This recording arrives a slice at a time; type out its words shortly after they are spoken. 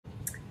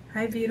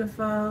Hi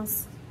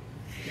beautifuls.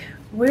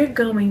 We're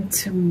going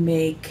to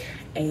make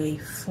a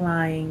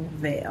flying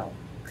veil.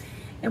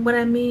 And what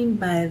I mean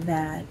by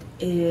that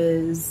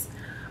is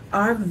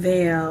our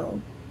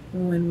veil,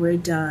 when we're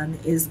done,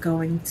 is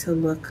going to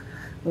look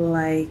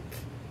like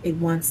it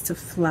wants to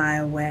fly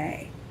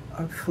away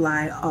or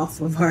fly off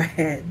of our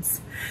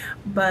heads,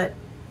 but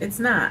it's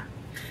not.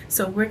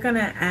 So we're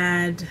gonna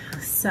add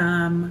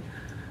some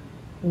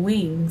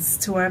wings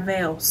to our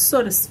veil,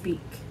 so to speak.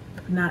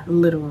 Not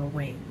literal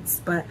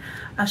wings, but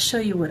I'll show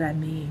you what I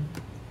mean.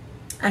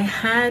 I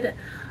had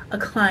a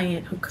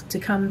client to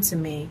come to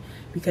me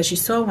because she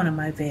saw one of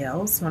my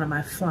veils, one of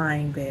my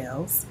flying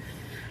veils,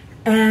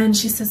 and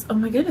she says, oh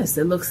my goodness,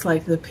 it looks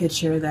like the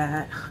picture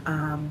that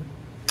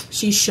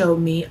she showed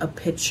me, a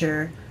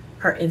picture,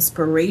 her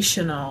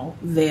inspirational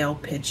veil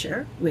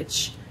picture,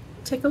 which,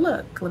 take a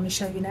look, let me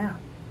show you now.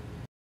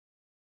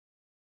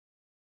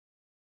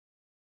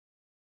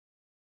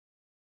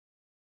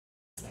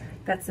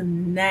 That's a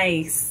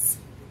nice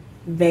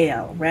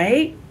veil,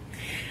 right?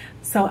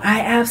 So I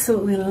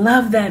absolutely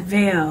love that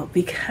veil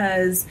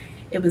because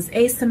it was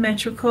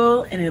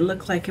asymmetrical and it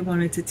looked like it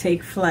wanted to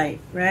take flight,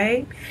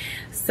 right?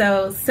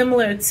 So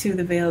similar to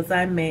the veils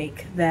I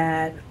make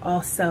that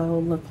also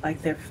look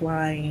like they're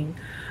flying,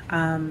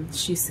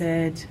 she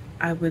said,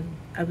 I would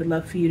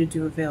love for you to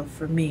do a veil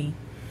for me.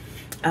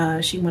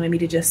 She wanted me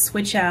to just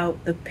switch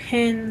out the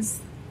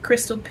pins,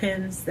 crystal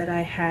pins that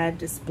I had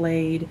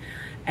displayed,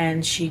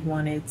 and she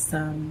wanted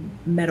some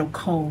metal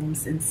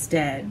combs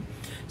instead.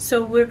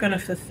 So we're going to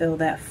fulfill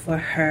that for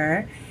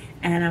her,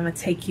 and I'm going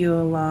to take you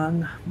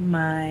along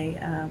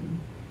my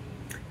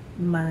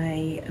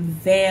my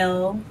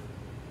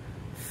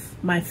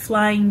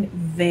flying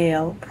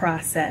veil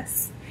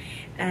process,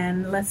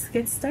 and let's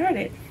get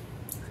started.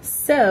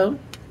 So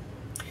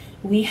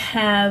we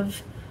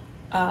have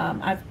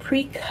I've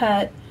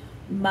pre-cut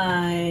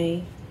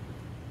my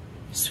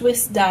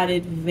Swiss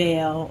dotted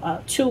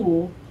veil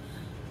tulle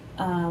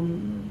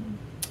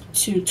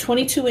to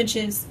 22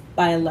 inches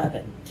by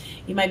 11.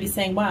 You might be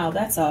saying, wow,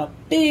 that's a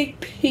big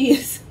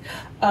piece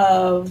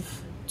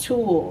of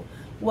tulle.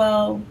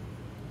 Well,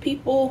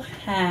 people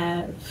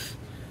have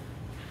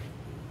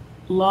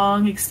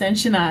long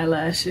extension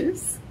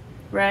eyelashes,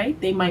 right?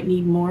 They might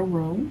need more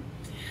room.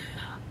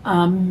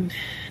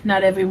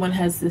 Not everyone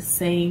has the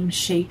same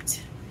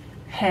shaped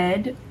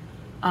head.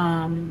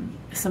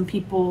 Some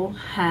people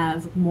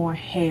have more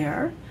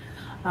hair.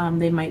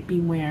 They might be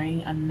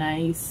wearing a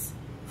nice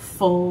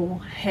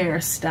full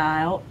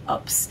hairstyle,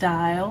 up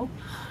style,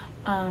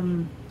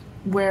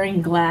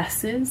 wearing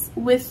glasses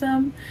with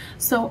them.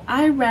 So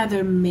I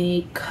rather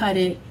cut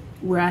it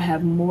where I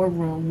have more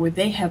room, where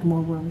they have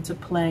more room to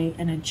play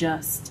and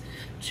adjust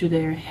to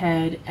their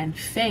head and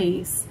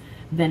face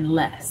than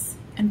less.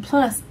 And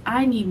plus,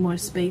 I need more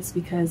space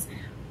because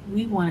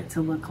we want it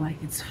to look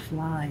like it's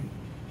flying,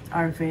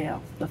 our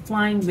veil, the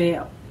flying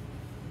veil.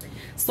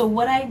 So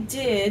what I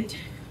did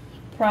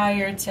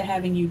prior to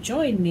having you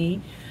join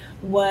me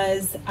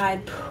was I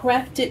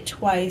prepped it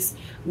twice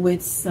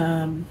with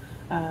some,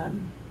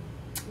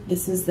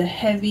 this is the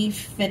heavy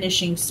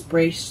finishing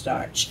spray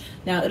starch.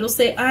 Now it'll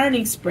say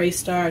ironing spray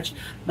starch,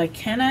 but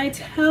can I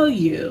tell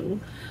you,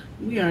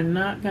 we are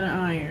not going to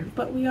iron,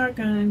 but we are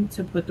going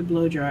to put the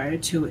blow dryer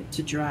to it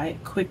to dry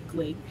it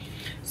quickly.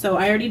 So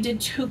I already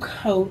did 2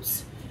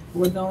 coats.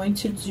 We're going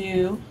to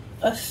do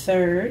a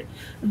third.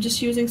 I'm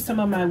just using some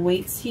of my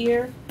weights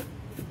here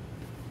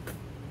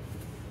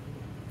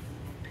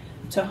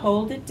to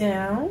hold it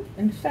down.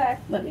 In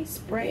fact, let me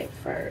spray it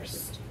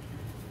first.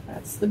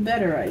 That's the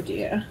better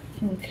idea.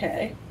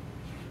 Okay.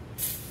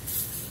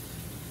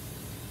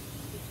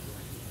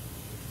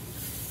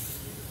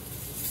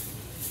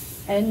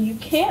 And you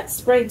can't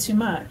spray too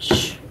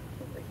much.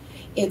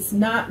 It's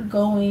not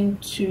going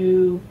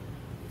to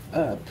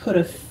put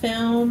a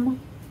film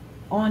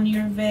on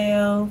your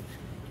veil.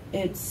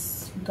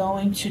 It's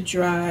going to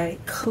dry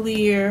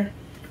clear.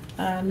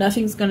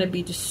 Nothing's going to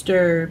be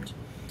disturbed.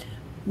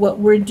 What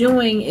we're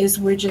doing is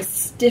we're just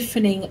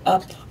stiffening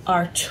up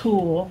our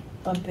tulle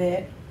a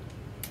bit.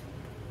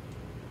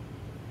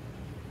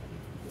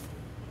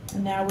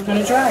 And now we're going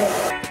to dry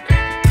it.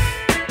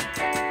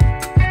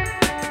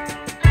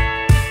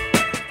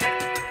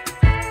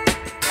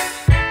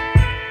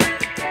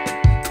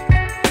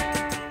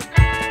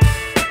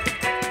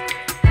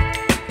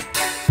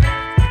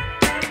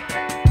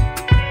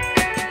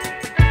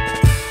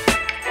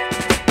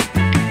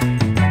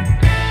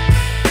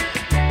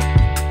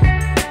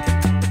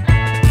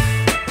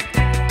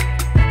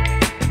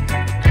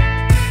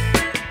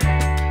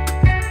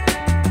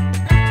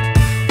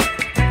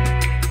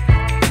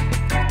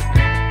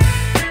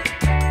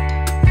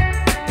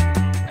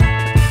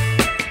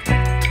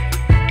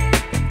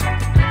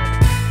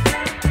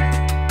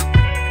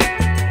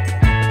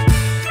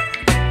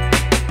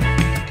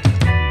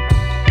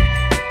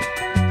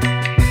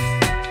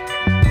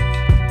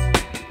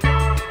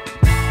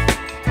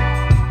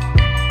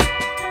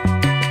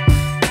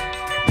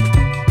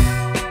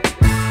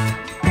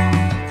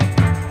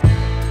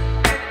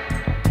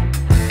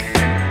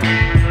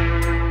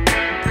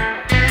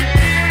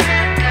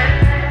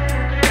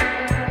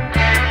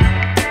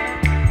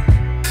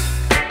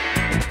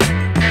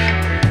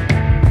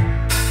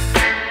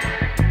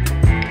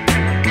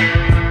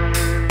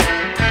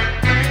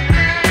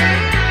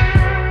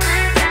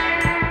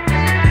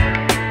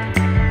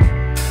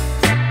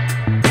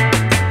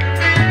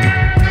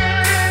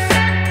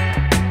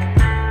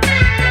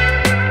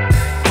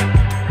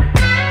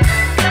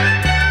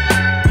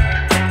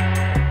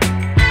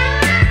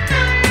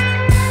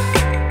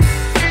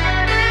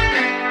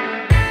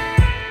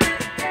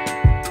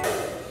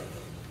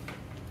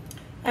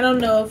 I don't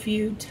know if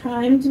you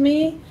timed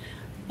me,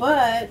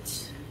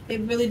 but it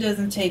really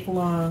doesn't take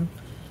long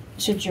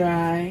to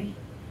dry.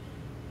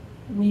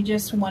 We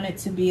just want it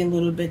to be a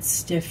little bit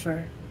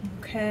stiffer,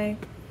 okay?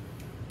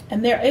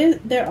 And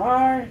there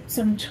are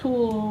some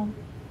tulle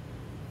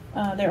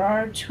out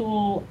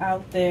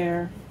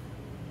there.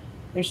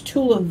 There's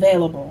tulle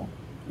available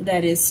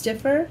that is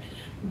stiffer,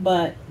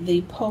 but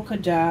the polka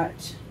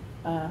dot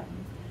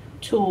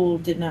tulle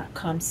did not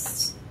come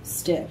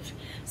stiff.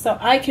 So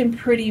I can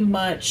pretty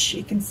much,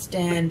 it can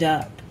stand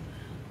up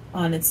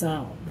on its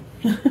own.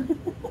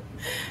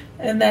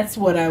 And that's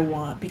what I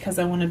want, because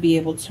I want to be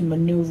able to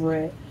maneuver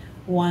it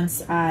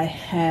once I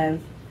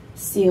have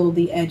sealed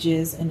the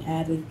edges and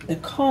added the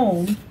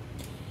comb,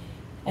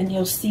 and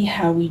you'll see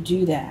how we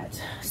do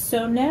that.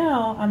 So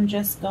now I'm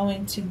just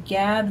going to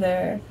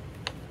gather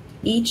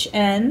each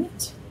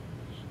end,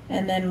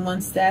 and then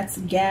once that's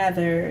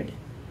gathered,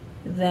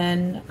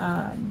 then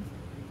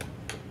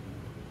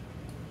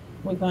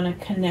we're going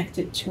to connect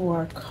it to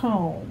our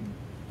comb.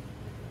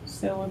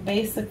 So we're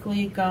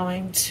basically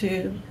going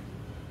to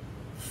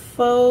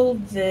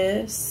fold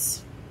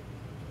this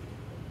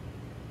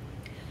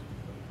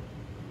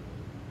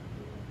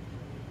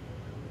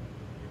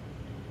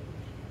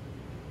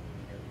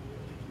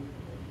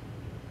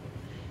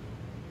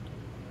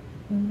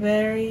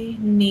very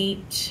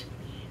neat,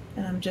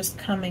 and I'm just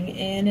coming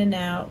in and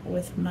out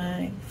with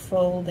my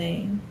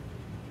folding.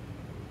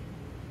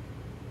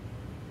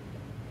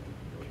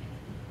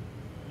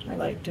 I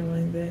like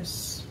doing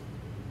this.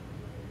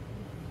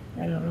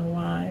 I don't know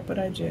why, but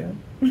I do.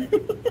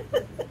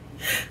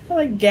 I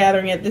like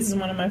gathering it. This is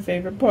one of my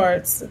favorite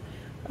parts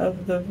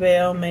of the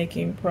veil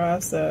making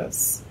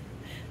process.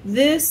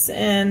 This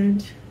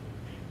and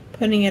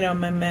putting it on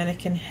my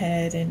mannequin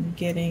head and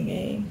getting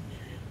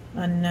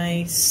a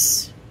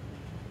nice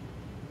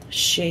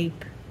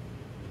shape.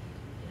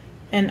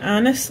 And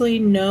honestly,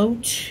 no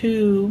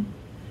two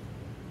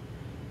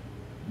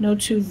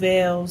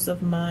veils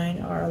of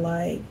mine are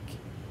alike,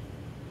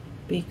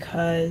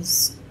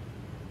 because,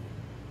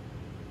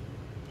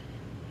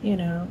 you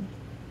know,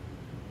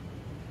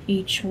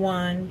 each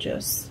one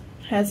just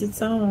has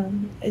its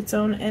own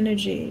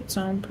energy, its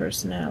own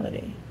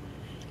personality,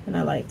 and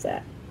I like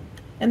that.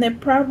 And they're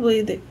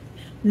probably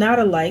not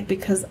alike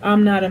because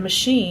I'm not a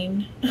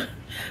machine.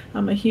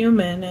 I'm a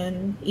human,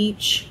 and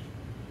each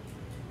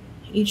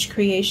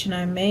creation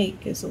I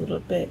make is a little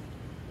bit,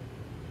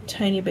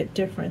 tiny bit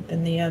different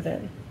than the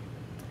other.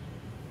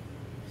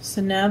 So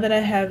now that I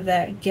have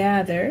that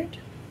gathered,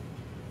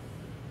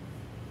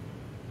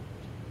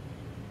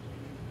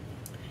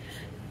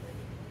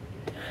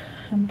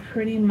 I'm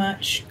pretty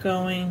much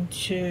going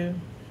to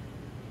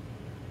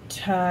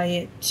tie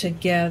it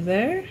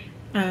together.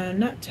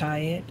 Not tie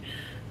it,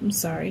 I'm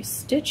sorry,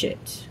 stitch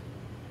it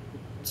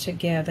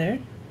together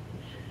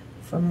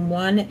from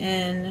one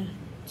end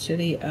to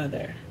the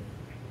other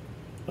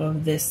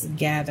of this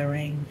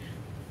gathering.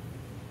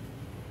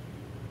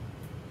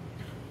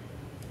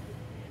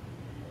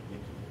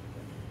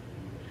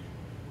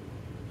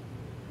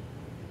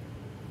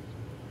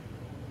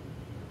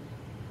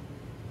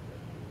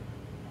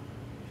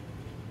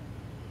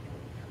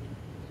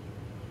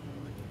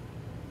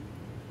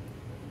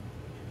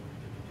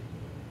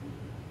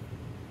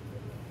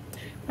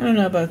 I don't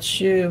know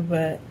about you,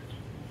 but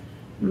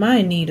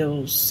my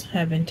needles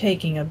have been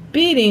taking a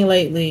beating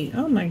lately.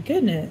 Oh my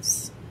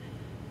goodness.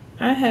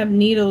 I have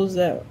needles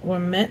that were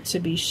meant to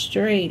be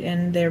straight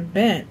and they're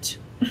bent.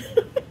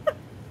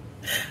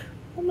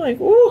 I'm like,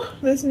 ooh,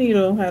 this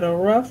needle had a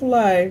rough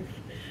life.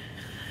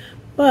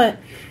 But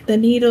the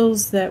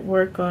needles that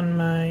work on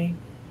my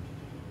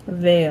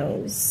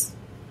veils,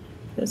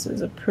 this is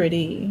a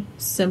pretty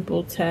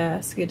simple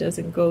task. It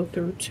doesn't go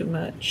through too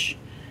much.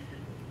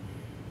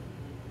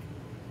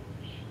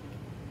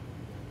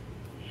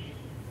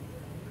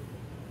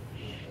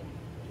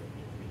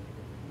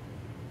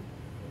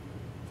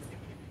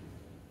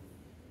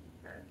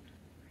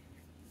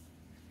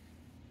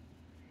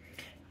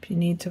 If you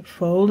need to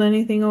fold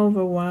anything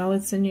over while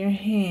it's in your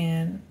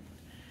hand,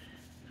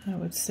 I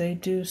would say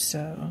do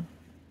so.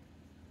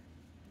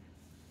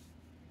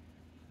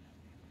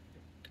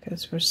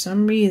 Because for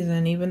some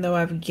reason, even though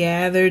I've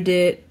gathered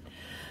it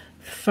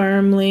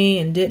firmly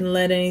and didn't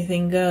let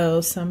anything go,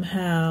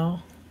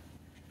 somehow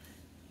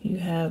you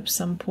have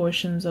some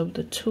portions of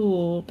the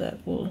tulle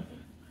that will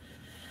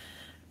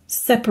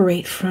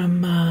separate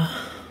from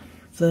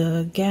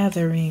the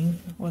gathering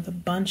or the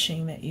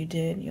bunching that you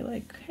did. You're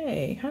like,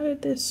 hey, how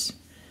did this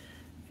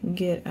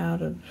get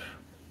out of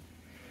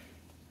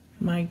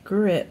my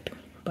grip?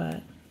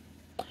 But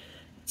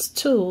it's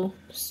tulle,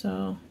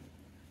 so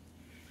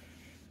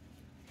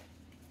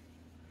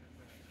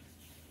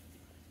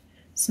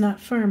it's not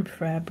firm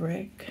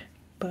fabric,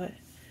 but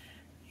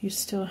you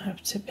still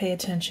have to pay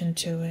attention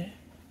to it.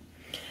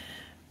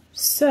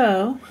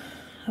 So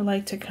I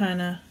like to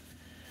kind of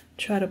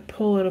try to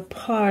pull it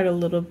apart a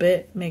little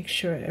bit, make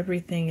sure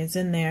everything is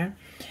in there.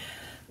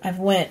 I've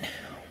went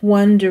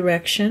one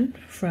direction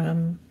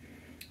from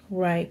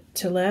right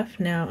to left.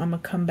 Now I'm gonna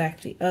come back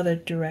the other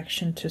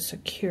direction to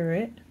secure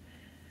it.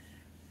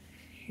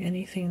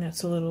 anything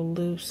that's a little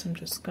loose, I'm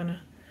just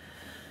gonna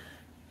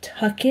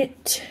tuck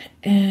it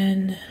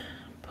and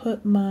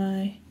put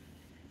my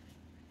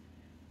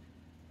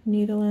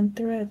needle and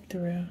thread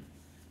through.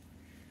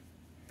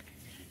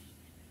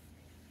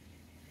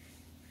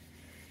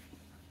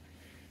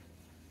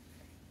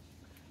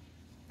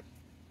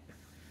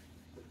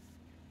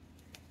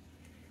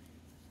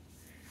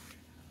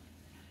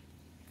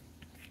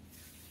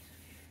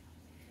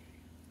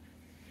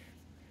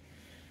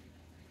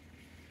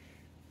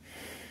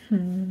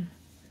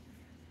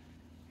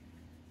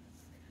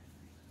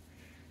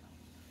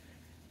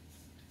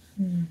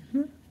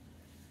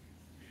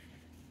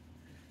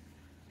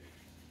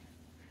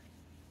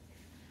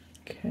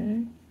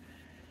 Okay,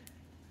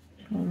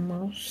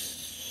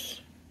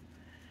 almost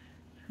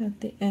at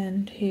the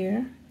end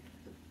here.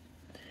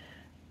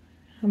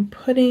 I'm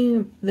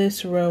putting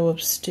this row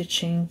of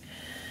stitching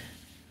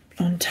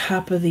on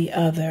top of the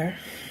other.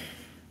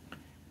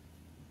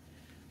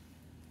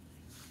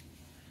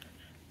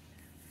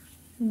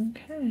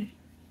 Okay,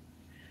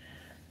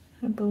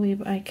 I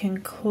believe I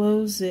can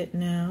close it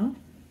now.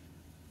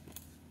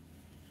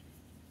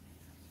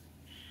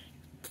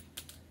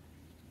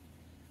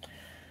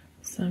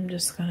 So I'm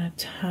just going to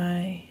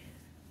tie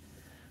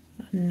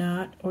a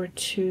knot or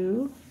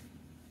two,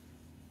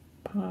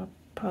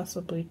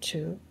 possibly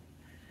two.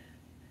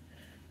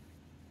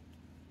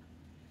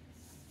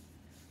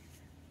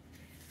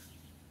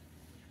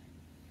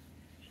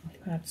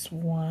 That's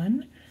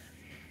one.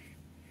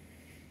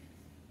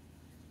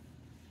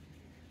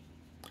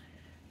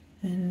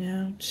 And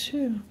now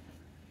two.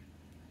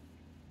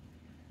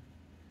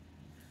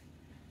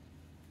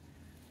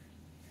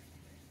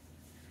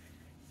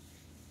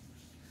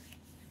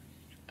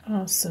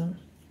 Awesome.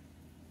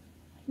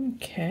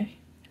 Okay.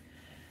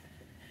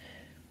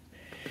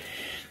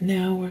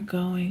 Now we're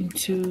going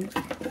to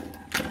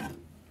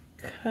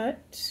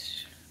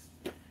cut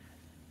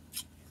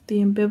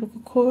the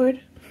umbilical cord.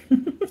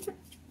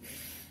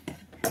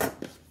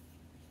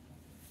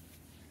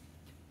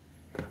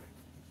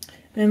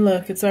 And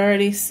look, it's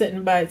already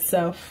sitting by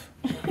itself.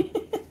 I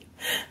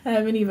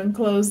haven't even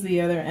closed the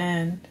other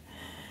end.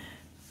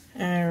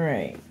 All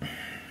right.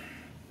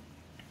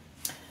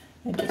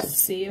 I just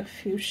see a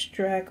few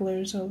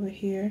stragglers over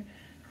here.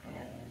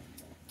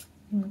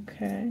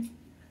 Okay.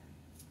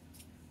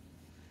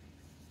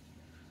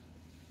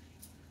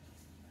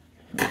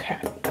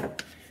 Okay.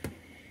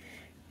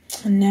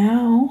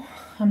 Now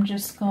I'm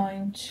just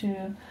going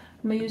to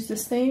use the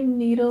same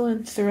needle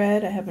and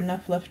thread. I have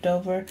enough left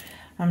over.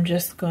 I'm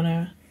just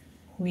gonna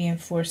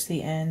reinforce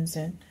the ends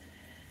and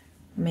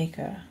make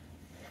a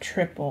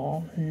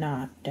triple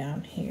knot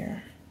down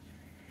here.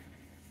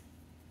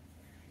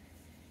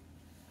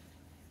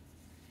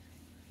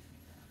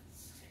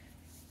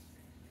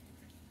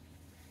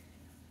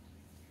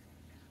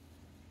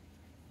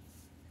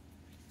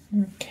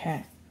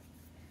 Okay.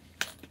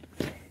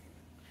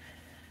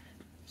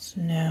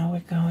 So now we're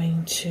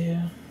going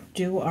to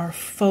do our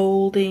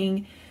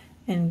folding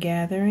and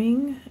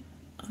gathering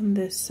on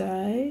this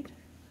side.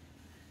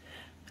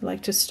 I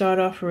like to start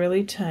off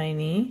really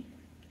tiny.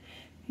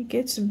 It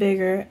gets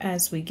bigger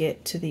as we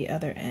get to the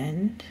other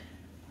end.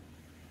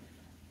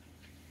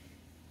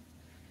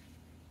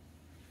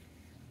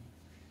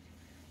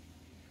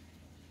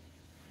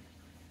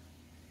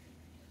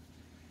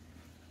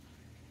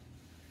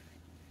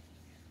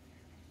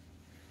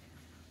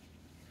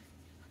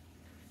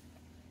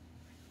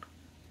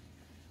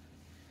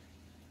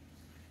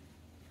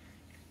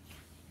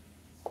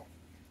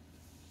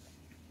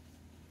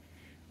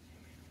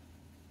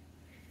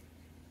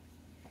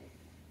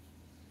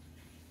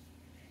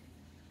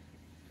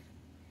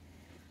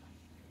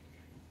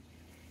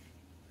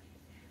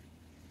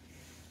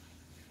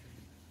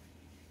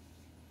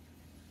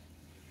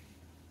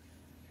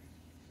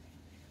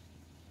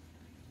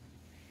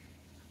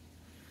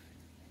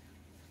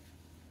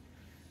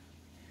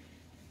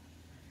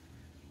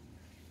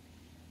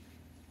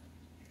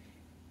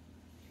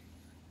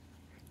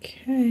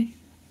 Okay.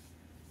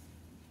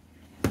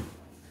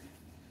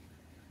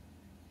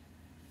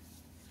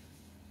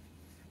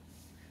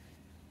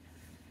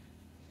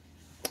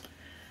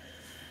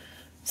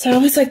 So I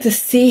always like to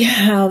see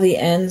how the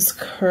ends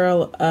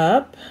curl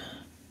up.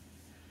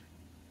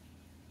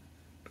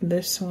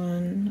 This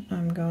one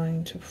I'm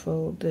going to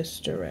fold this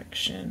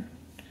direction.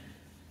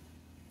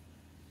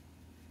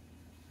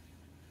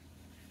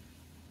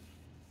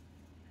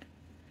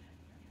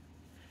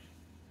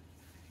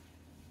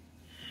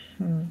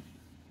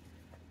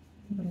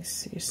 Let me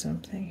see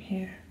something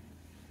here.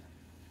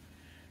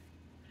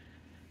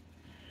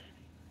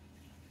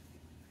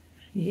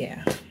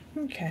 Yeah,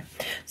 okay.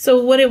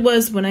 So what it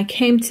was, when I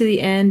came to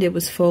the end, it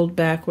was fold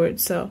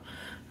backwards, so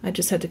I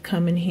just had to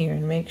come in here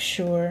and make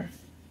sure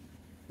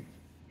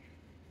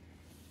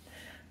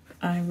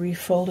I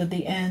refolded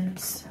the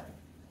ends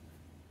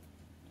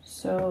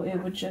so it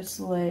would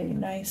just lay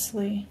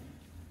nicely.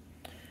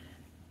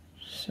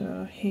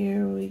 So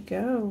here we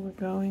go. We're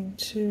going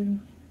to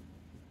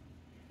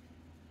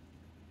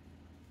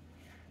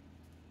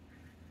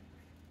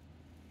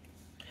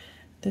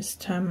This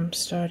time I'm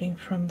starting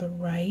from the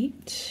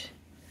right,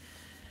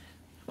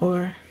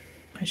 or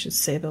I should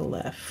say the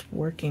left,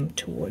 working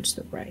towards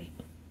the right.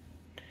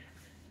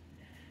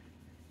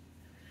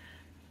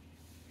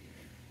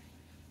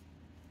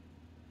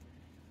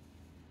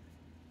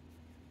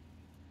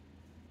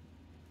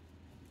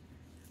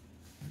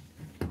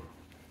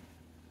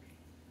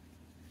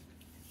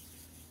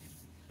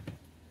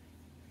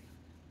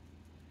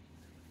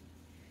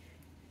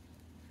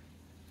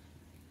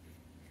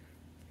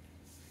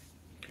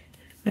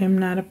 I am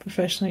not a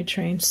professionally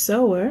trained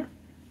sewer,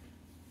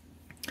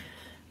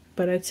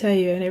 but I tell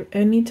you,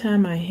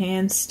 anytime I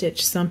hand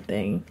stitch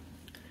something,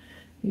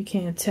 you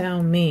can't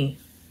tell me.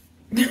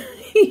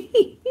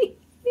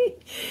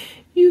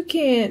 You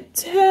can't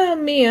tell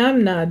me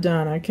I'm not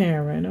Donna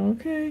Karen,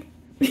 okay?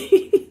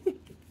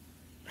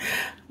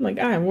 Like,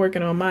 I am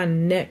working on my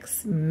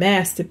next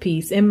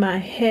masterpiece. In my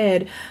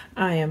head,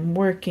 I am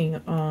working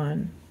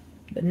on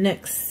the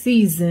next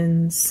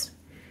season's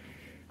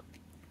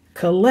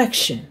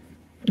collection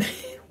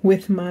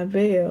with my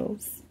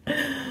veils.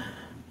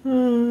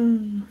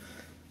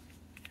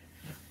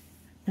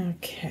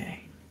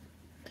 Okay.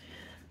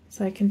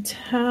 So I can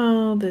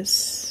tell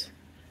this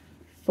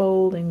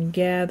fold and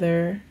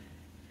gather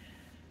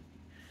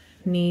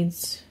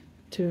needs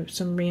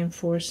some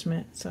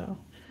reinforcement. So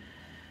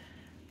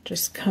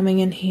just coming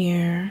in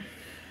here,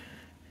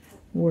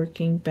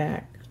 working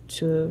back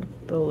to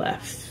the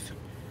left.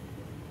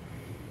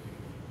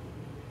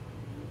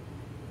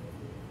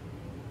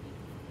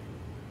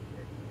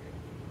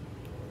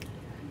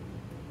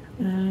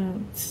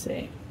 Let's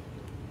see.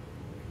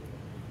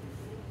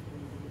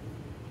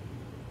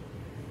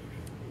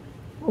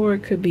 Or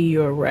it could be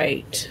your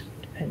right,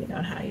 depending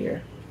on how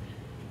you're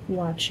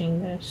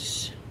watching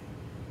this.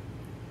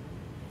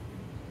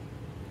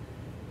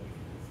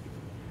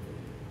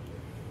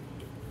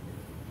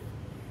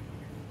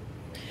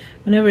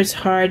 Whenever it's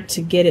hard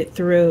to get it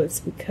through, it's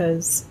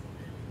because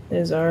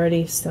there's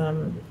already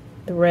some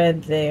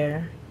thread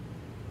there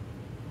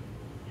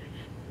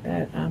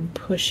that I'm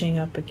pushing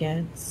up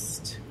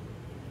against.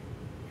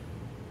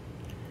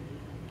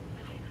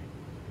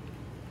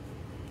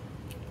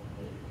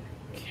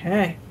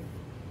 Okay,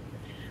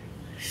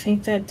 I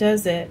think that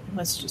does it.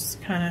 Let's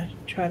just kind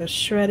of try to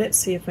shred it,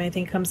 see if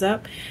anything comes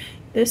up.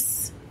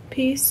 This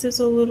piece is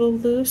a little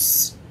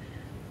looser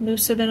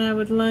than I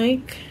would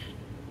like.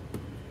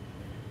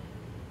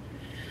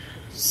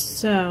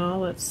 So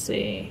let's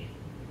see.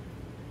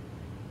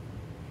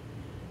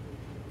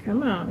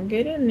 Come on,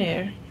 get in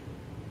there.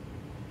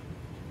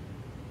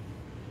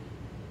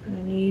 I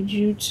need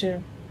you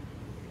to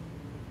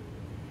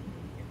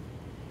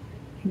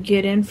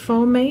get in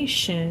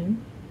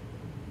formation.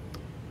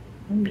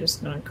 I'm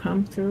just going to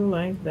come through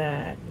like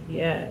that.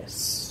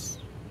 Yes.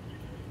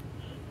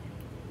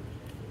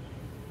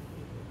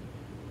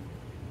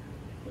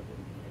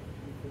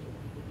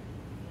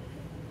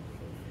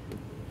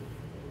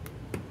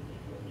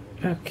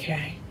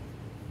 Okay.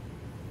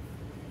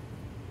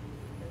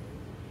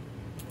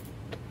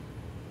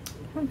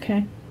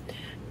 Okay.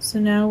 So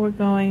now we're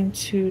going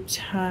to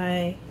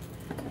tie,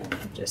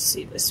 just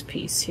see this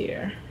piece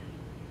here.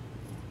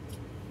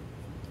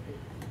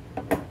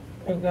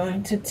 We're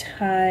going to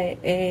tie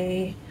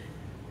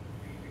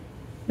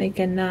make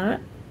a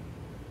knot.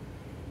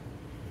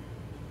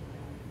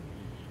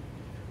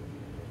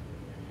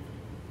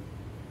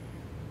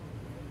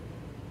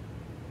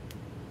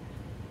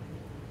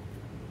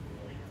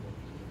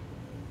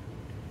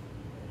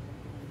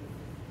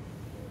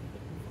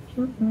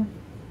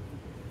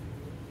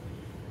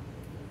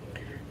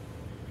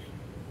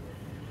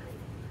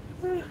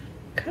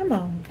 Come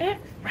on,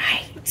 act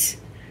right.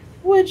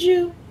 Would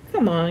you?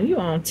 Come on, you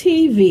on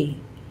TV.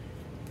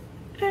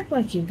 Act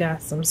like you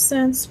got some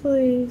sense,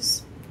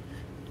 please.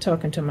 I'm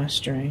talking to my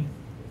string.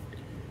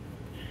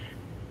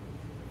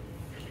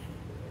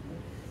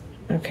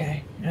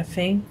 Okay, I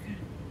think,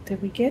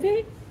 did we get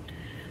it?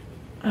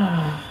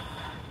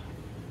 Ah,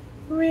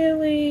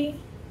 really?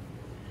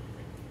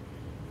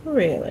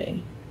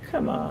 Really?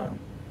 Come on.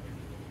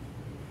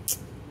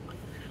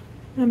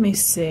 Let me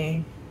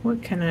see.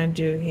 What can I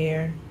do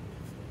here?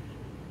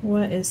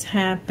 What is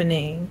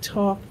happening?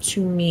 Talk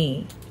to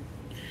me.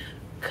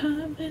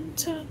 Come and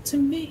talk to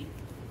me.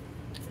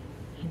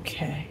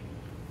 Okay.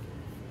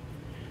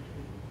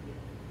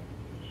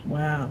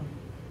 Wow.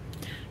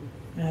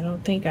 I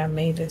don't think I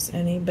made this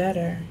any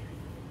better.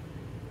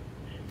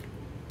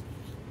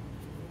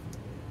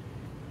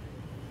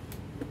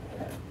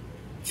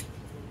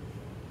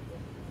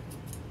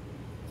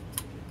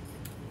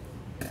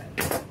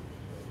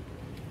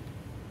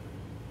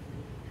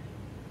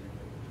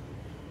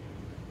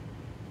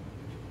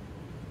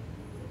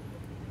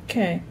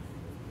 Okay,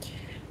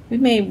 we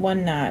made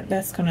one knot.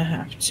 That's gonna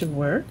have to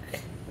work,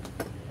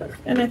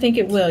 and I think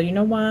it will. You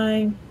know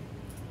why?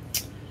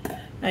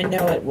 I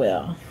know it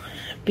will,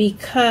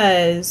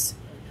 because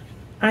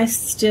I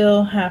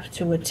still have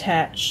to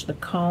attach the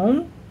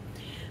comb.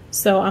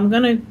 So I'm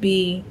gonna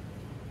be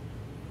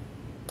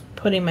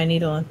putting my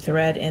needle and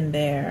thread in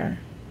there,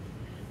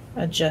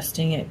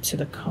 adjusting it to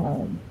the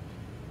comb.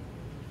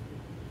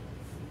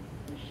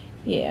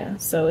 Yeah,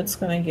 so it's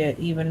gonna get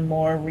even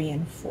more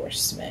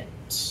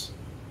reinforcement.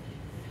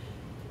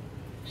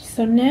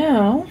 So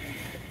now,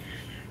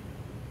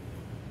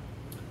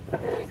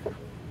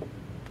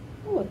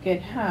 look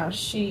at how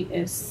she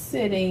is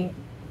sitting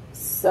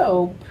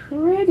so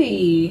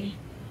pretty.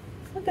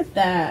 Look at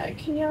that.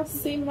 Can y'all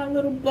see my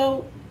little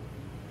boat?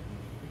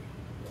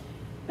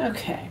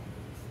 Okay.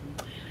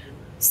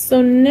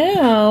 So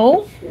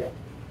now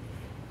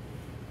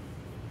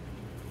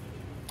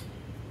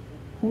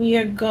we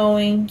are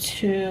going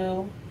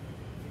to,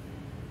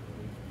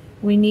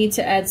 we need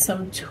to add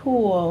some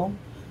tulle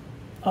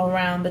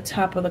around the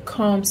top of the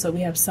comb so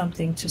we have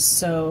something to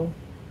sew,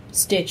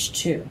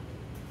 stitch to.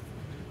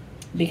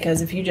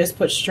 Because if you just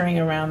put string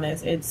around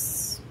this,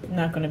 it's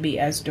not going to be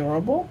as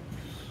durable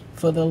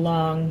for the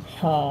long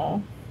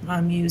haul.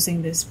 I'm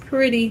using this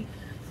pretty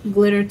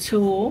glitter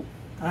tulle.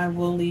 I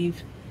will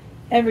leave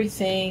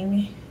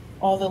everything,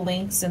 all the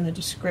links in the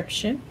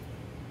description.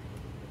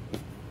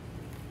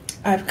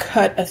 I've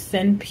cut a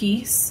thin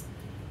piece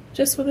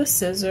just with a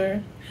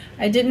scissor.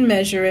 I didn't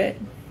measure it,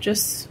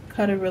 just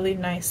cut a really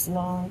nice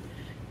long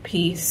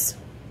piece.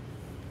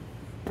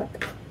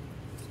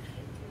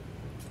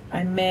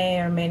 I may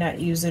or may not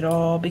use it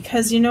all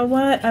because you know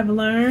what I've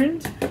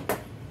learned?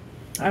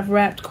 I've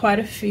wrapped quite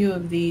a few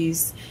of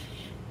these.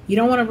 You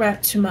don't want to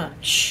wrap too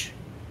much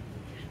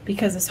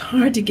because it's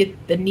hard to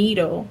get the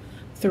needle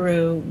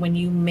through when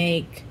you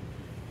make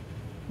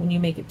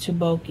it too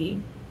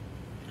bulky.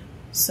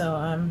 So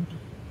I'm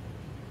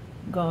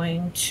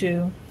going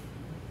to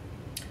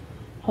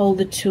hold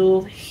the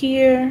tulle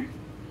here,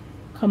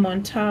 come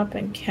on top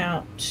and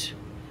count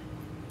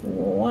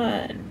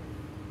 1,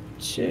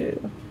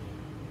 2,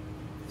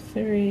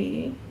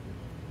 3,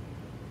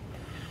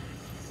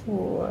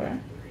 4,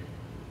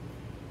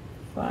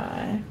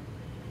 5,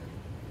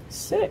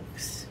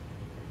 6.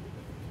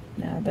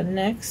 Now the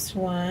next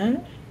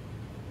one,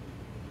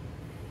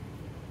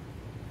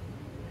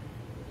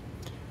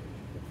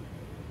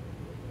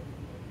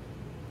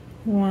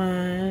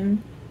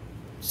 one,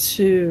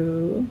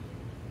 2,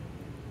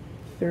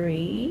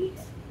 3,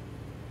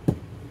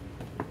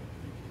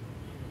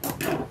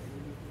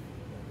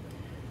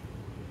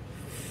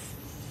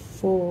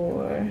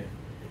 4,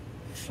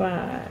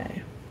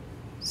 5,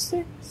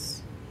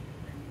 6.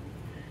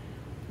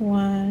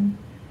 1,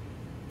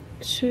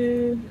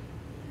 2,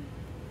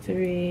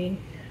 3,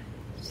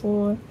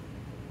 4,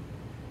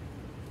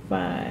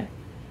 5,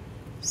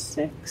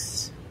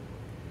 6.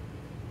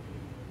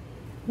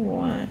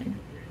 1,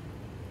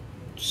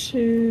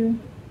 2,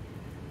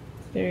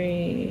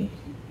 3,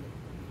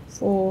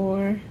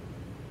 4,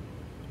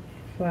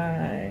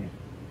 5,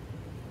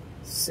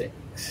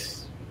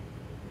 6.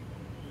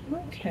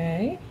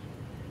 Okay.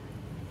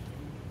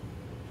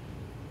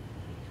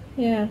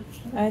 Yeah,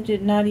 I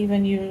did not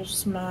even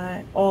use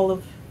all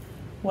of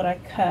what I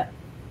cut.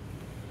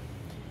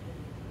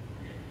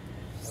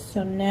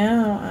 So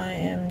now I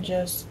am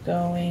just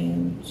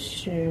going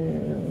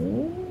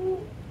to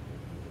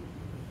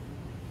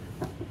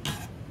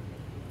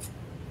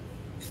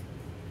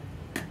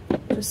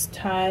just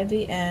tie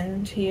the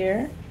end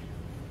here.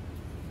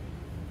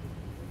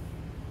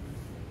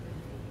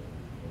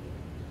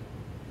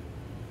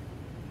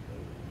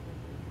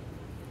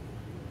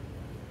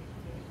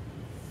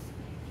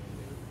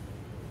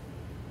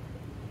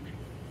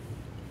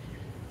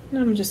 And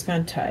I'm just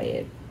going to tie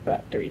it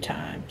about 3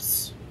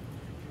 times.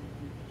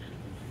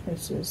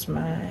 This is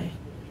my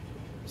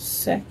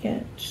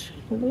second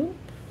loop.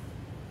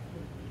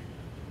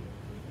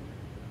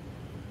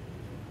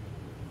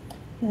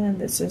 And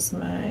this is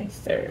my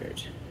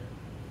third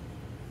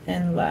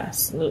and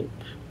last loop.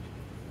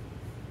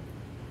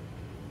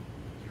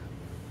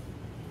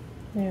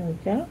 There we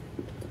go.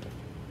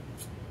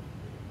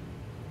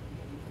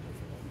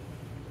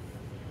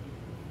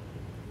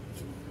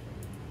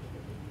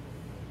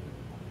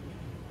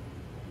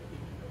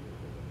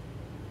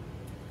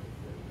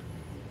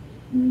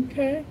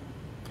 Okay,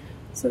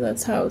 so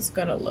that's how it's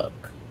gonna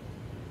look.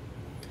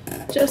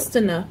 Just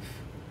enough.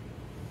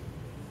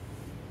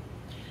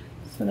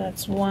 So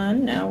that's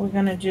one. Now we're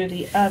gonna do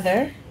the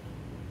other.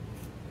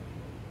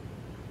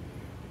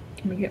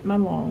 Let me get my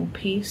long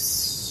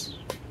piece.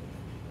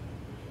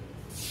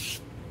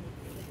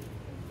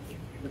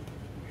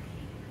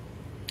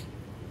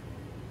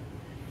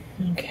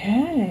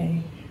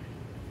 Okay.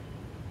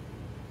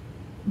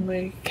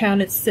 We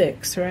counted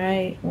 6,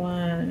 right?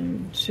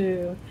 1,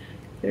 2,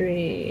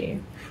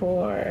 3,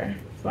 4,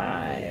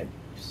 5,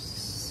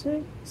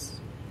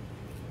 6.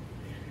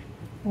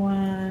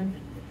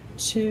 1,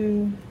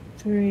 2,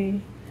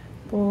 3,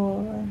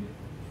 4,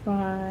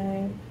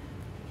 5,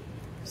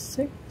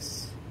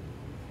 6.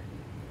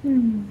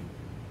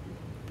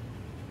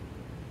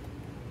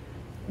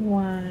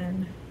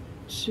 1,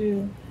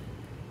 2,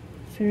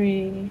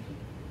 3,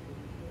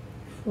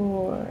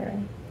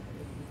 4,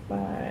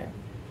 5,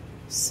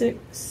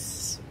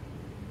 6.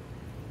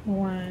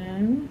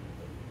 1,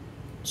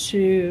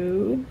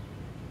 2,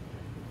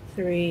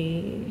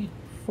 3,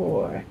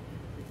 4,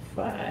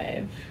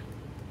 5,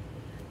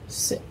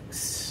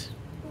 6.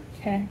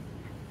 Okay.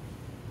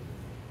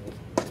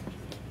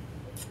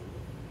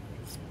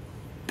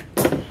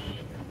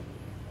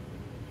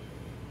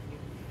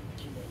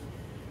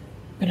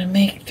 gonna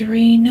make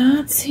 3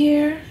 knots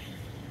here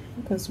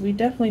because we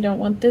definitely don't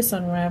want this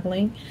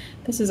unraveling.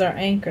 This is our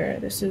anchor.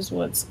 This is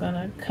what's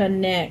gonna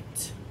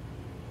connect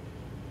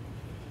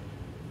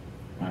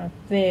our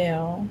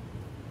veil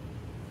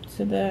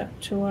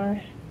to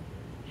our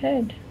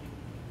head.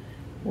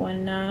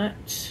 1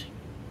 knot.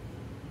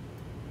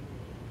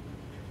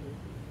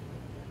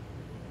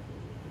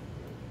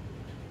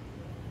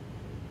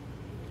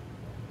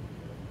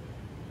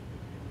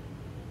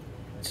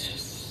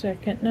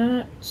 Second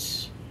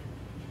knot,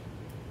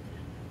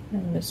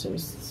 and this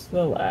is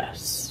the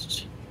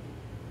last.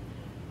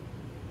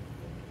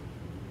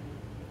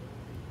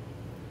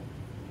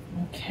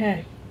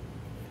 Okay.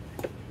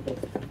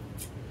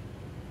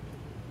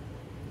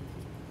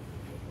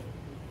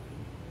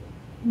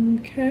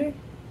 Okay.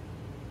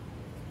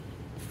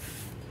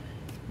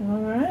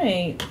 All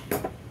right.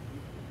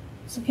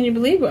 So can you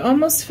believe we're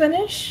almost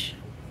finished?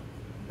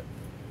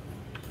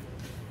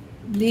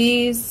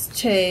 These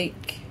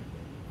take,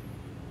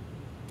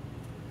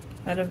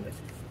 out of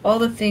all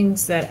the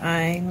things that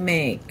I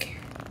make,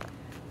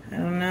 I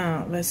don't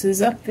know, this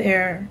is up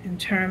there in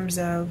terms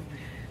of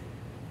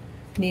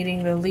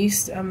needing the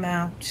least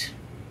amount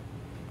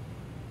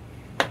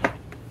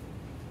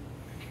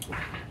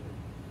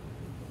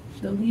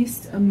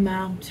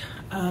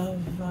of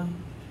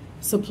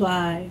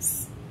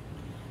supplies.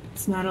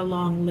 It's not a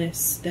long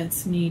list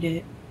that's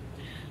needed.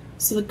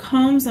 So the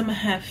combs I'm gonna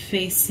have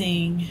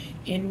facing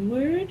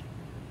inward.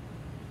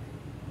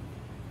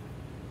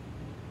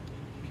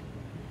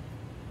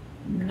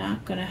 I'm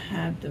not gonna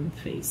have them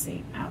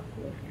facing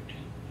outward.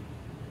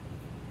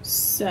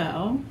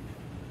 So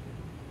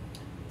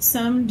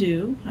some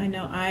do. I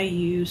know I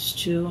used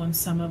to on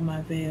some of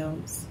my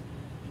veils,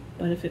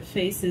 but if it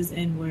faces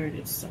inward,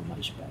 it's so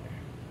much better.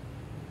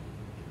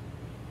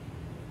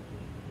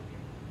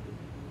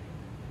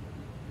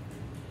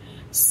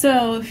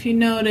 So if you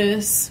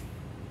notice,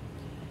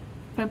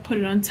 if I put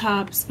it on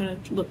top, it's gonna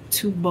look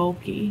too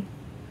bulky.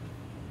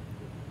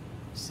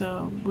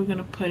 So we're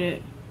gonna put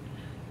it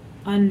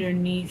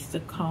underneath the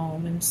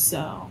comb and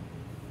sew.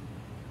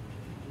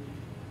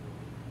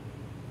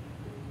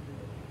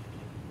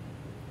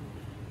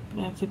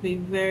 But I have to be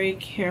very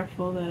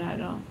careful that I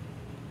don't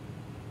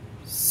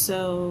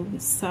sew the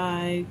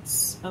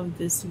sides of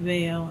this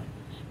veil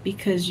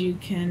because you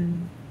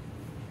can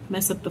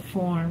mess up the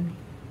form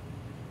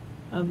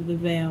of the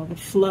veil, the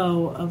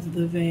flow of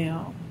the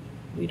veil.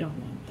 We don't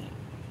want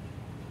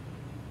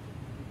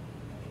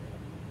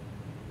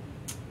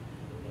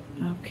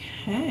that.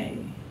 Okay.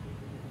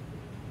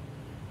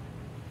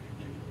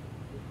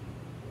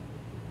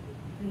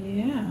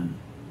 Yeah.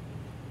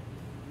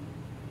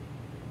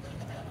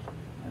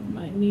 Have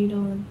my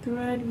needle and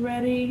thread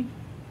ready.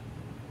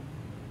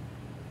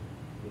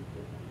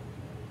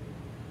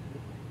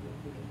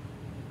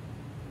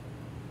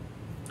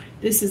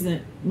 This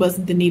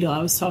wasn't the needle I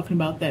was talking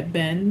about that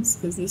bends,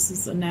 because this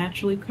is a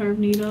naturally curved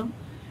needle.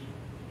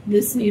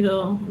 This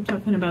needle, I'm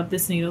talking about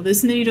this needle.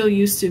 This needle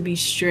used to be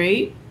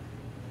straight.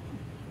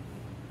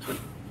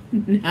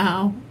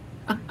 Now,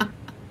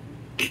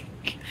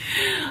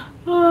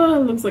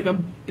 oh, it looks like a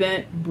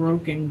bent,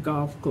 broken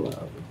golf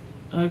club.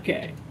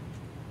 Okay.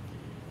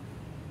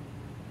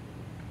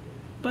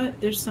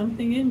 But there's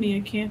something in me. I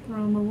can't throw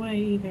them away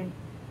either.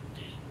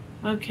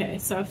 Okay,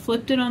 so I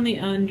flipped it on the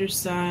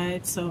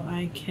underside so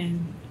I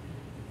can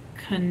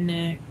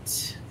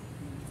connect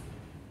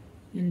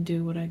and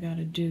do what I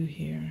gotta do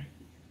here.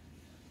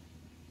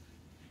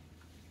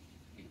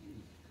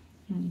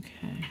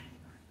 Okay.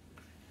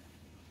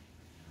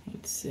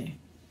 Let's see.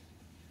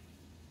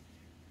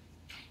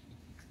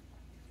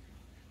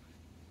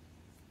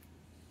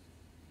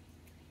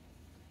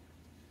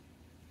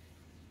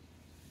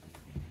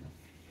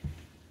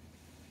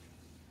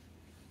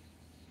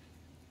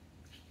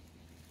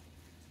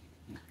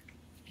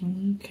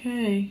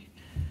 Okay,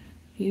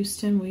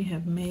 Houston, we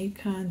have made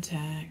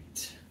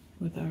contact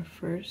with our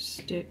first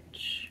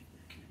stitch.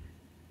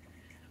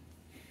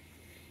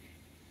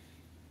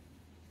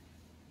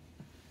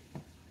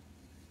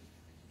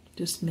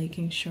 Just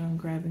making sure I'm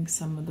grabbing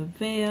some of the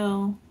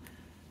veil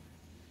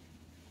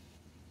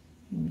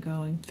and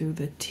going through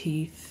the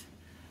teeth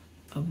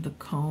of the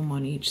comb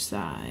on each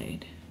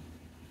side.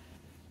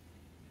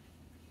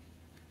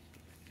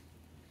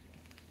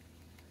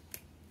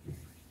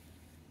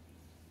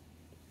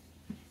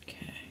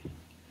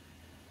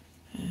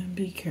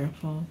 Be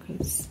careful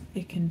because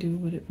it can do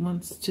what it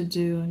wants to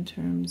do in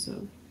terms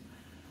of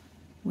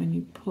when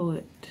you pull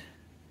it.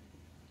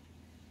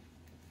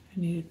 I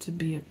need it to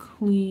be a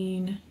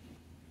clean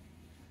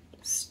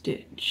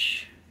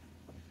stitch.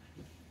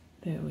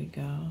 There we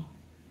go.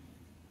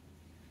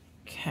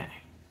 Okay.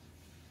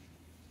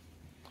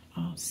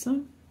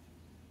 Awesome.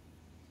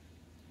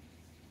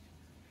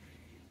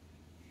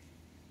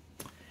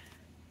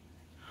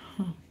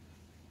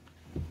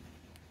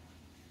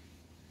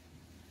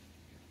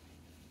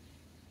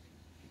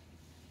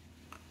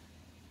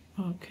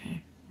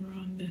 Okay, we're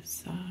on this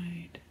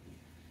side.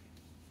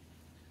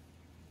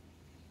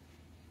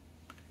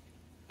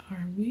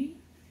 Are we?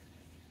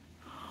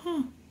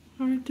 Huh,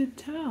 hard to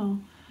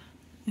tell.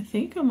 I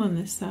think I'm on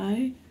this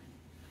side.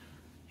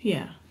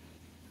 Yeah.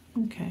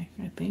 Okay,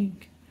 I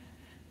think.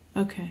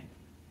 Okay.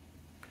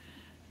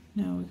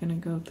 Now we're going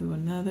to go through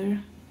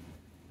another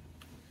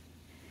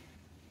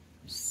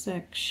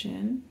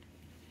section.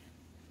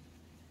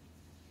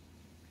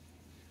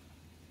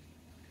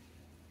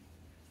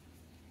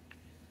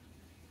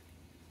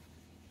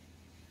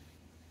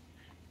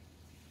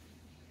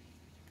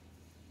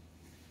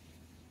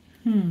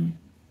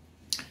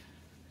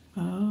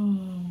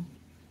 Oh.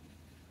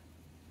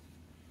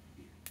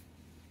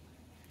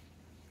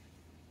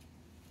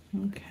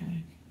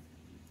 Okay.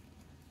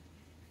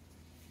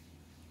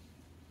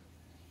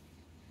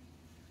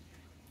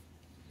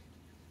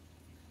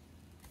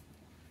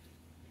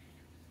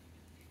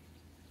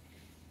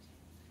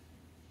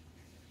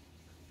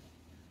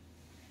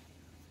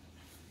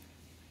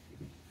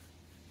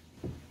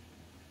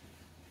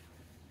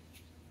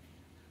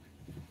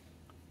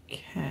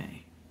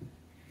 Okay.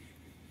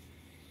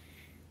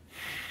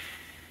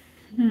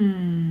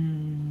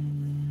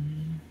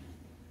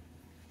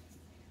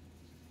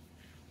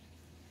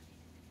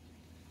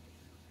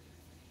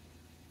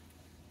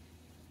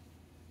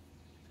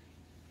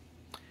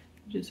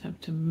 Just have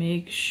to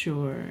make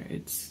sure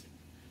it's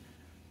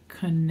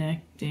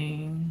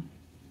connecting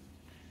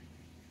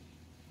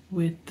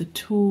with the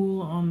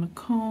tulle on the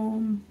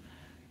comb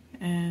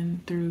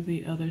and through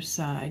the other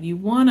side. You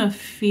want to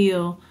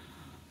feel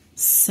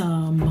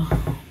some,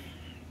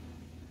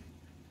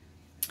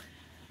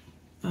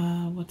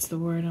 what's the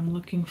word I'm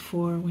looking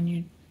for when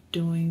you're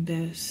doing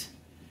this?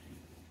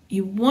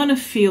 You want to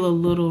feel a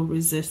little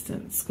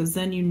resistance, because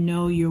then you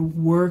know you're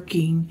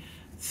working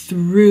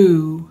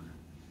through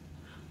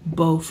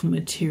both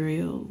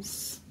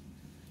materials.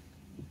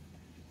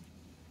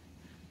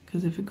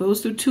 Because if it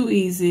goes through too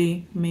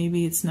easy,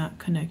 maybe it's not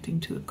connecting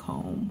to the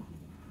comb.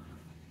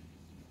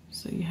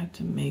 So you have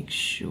to make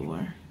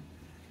sure.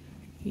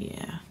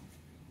 Yeah.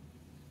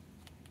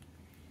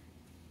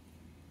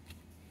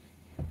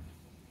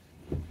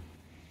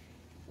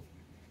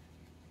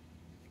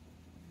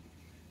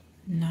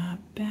 Not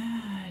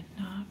bad,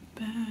 not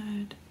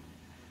bad.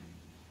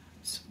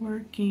 It's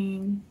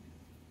working.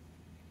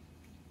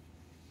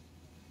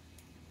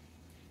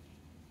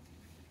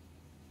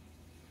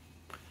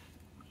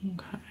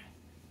 Okay.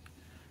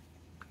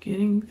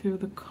 Getting through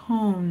the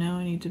comb, now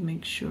I need to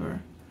make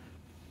sure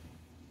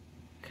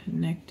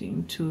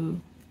connecting to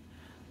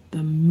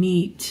the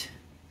meat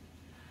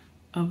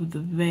of the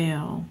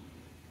veil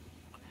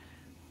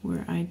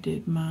where I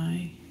did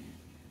my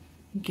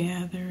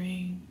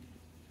gathering,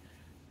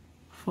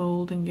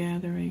 fold and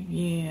gathering.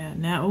 Yeah,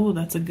 now, oh,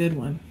 that's a good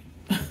one.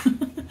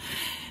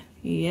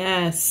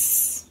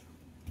 Yes.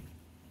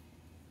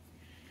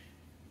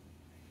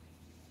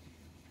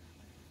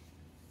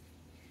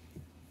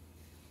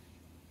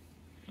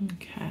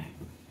 Okay.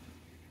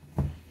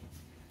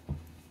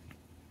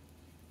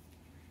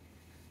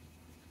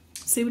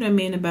 See what I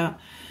mean about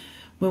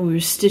when we were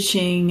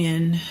stitching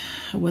and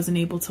I wasn't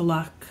able to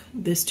lock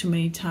this too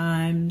many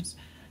times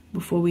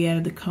before we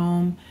added the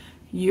comb?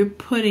 You're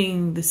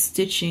putting the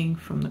stitching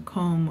from the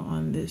comb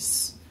on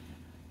this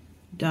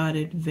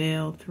dotted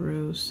veil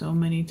through so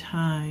many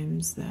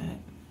times that,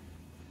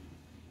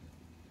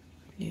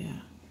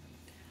 yeah,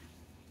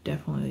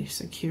 definitely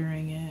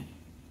securing it.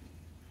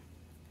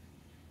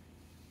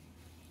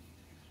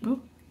 Oh,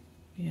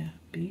 yeah,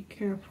 be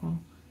careful.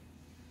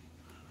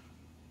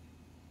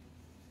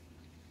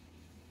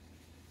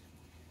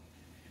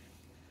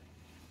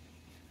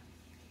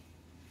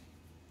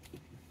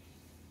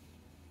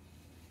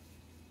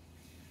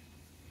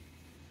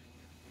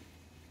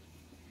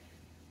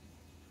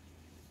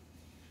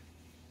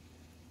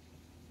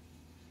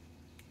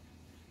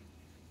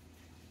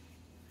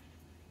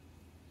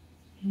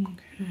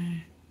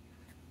 Okay.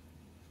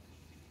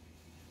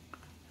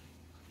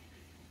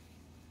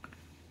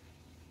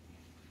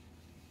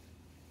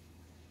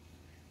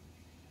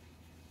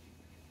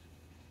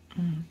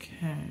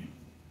 Okay.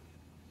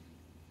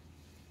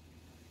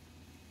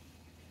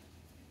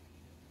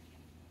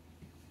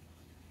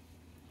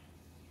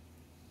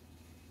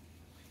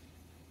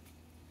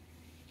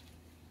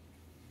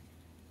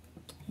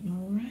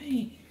 All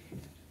right.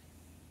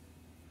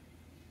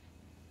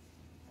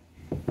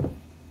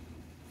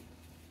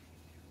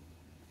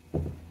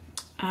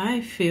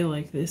 I feel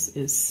like this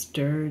is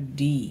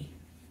sturdy,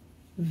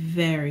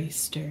 very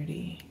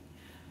sturdy.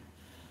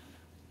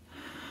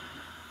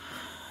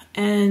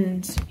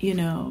 And, you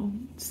know,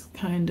 it's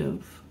kind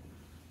of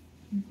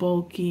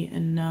bulky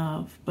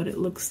enough, but it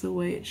looks the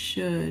way it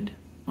should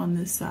on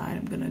this side.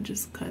 I'm gonna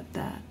just cut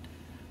that.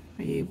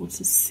 Are you able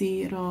to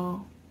see it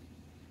all?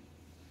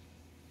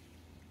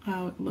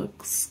 How it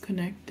looks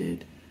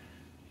connected?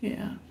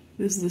 Yeah,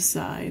 this is the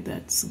side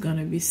that's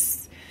gonna be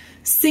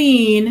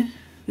seen.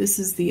 This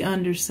is the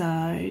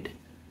underside.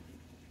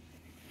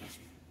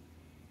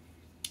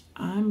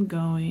 I'm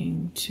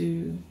going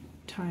to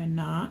tie a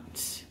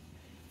knot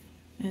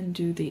and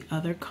do the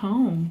other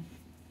comb.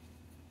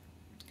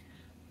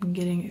 I'm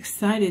getting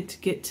excited to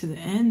get to the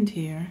end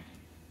here.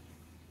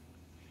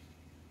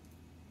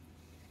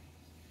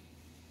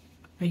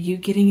 Are you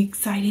getting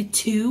excited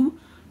too?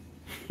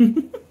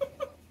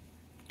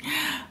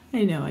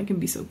 I know, I can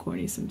be so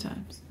corny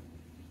sometimes.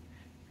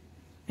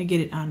 I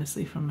get it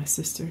honestly from my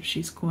sister.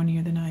 She's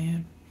cornier than I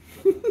am.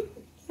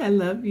 I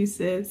love you,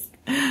 sis.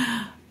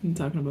 I'm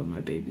talking about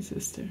my baby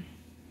sister.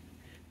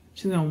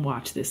 She's gonna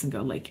watch this and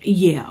go like,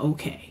 yeah,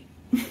 okay.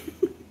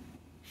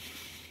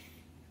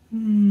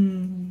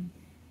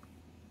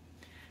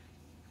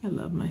 I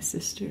love my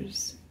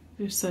sisters.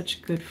 They're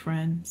such good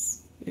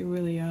friends. They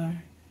really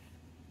are.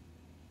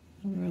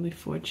 I'm really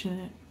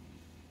fortunate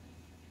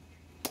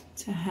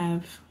to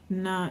have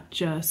not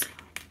just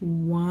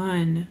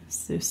one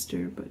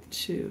sister, but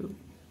two.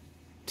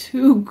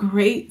 Two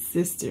great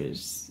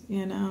sisters,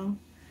 you know.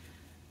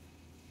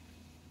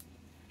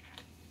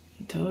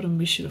 I told him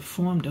we should have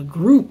formed a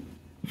group.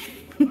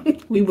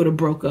 We would have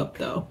broke up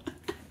though.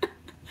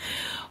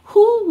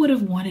 Who would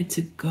have wanted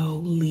to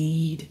go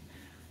lead?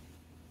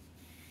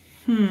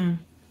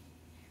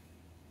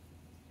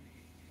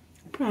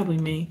 Probably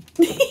me.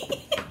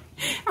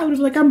 I would have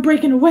like, I'm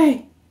breaking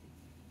away.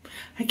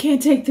 I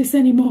can't take this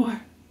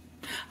anymore.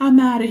 I'm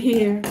out of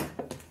here.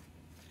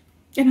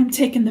 And I'm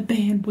taking the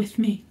band with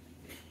me.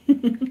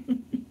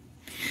 And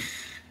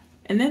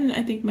then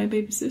I think my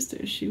baby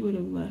sister, she would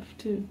have left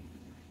too.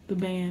 The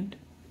band.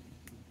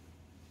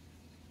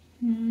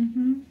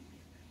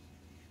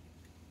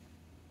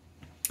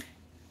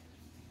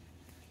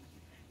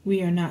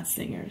 We are not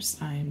singers.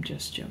 I am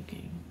just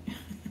joking.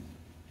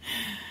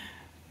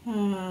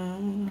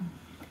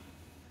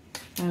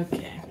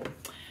 Okay.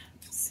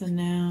 So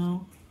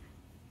now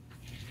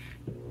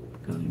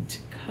I'm going to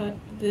cut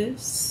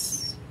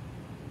this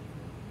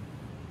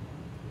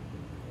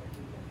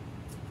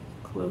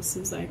close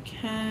as I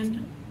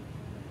can.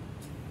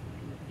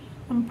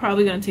 I'm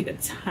probably going to take a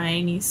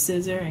tiny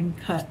scissor and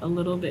cut a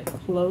little bit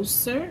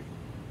closer,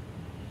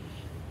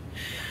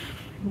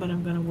 but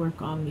I'm going to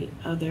work on the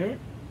other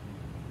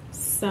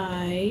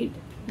side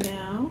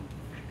now.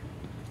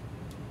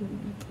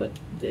 Put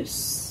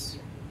this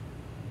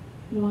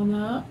one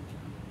up,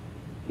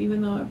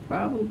 even though I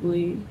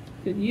probably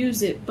could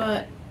use it,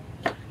 but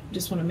I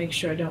just want to make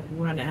sure I don't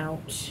run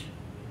out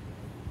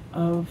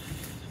of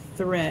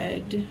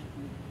thread.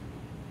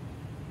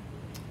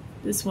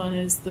 This one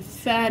is the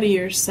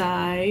fattier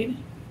side,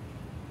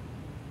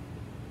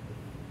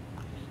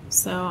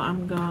 so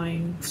I'm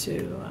going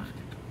to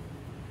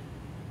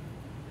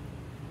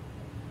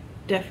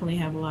definitely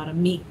have a lot of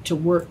meat to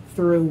work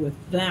through with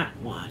that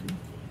one.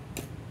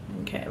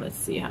 Okay, let's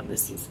see how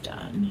this is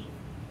done.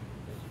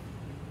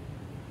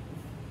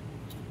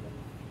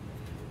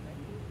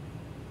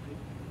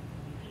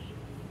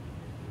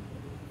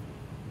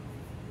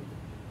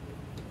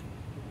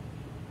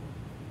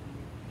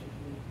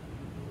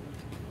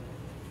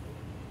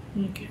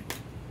 Okay,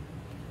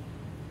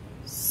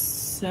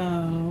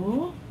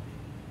 so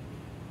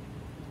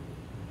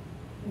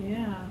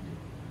yeah,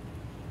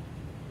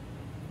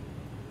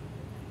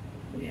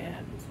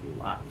 there's a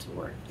lot to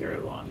work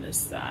through on this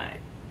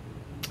side.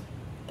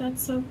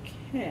 That's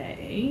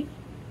okay.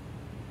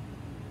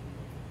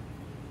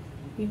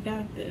 We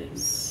got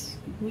this.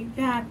 We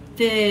got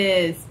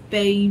this,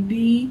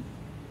 baby.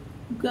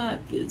 We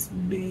got this,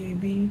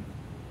 baby.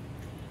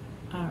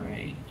 All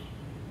right.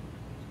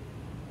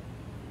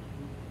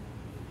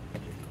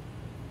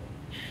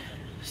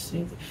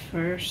 See the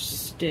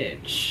first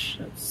stitch.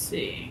 Let's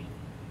see.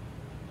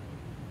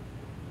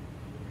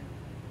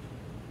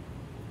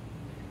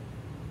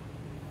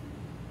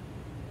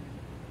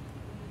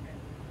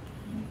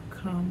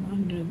 Come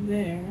under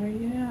there,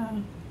 yeah.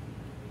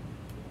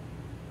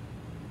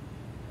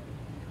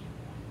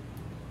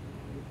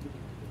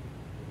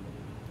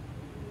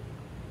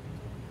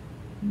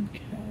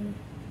 Okay.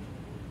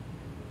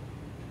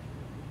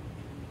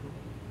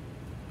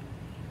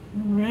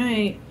 All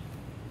right.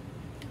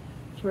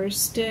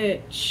 First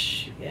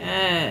stitch.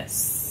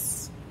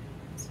 Yes.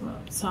 That's what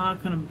I'm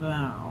talking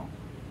about.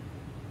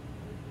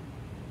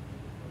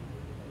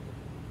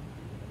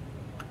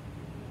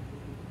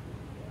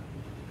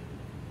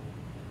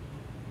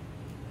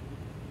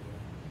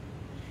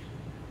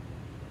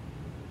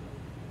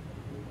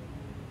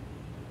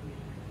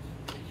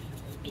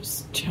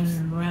 Just turn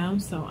it around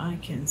so I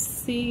can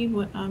see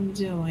what I'm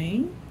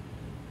doing.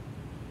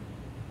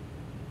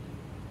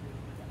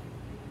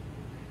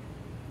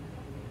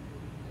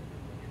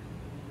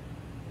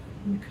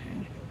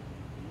 Okay.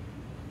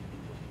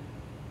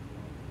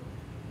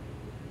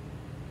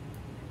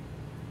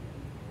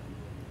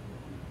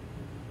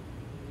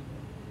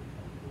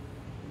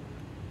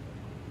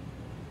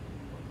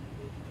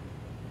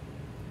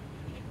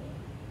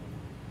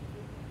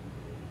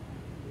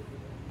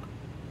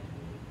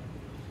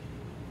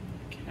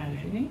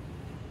 Okay.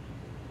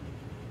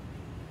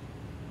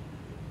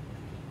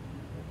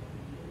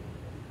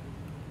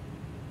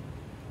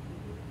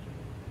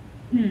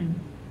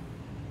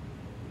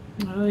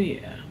 Oh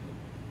yeah.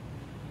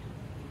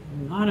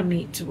 A lot of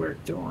meat to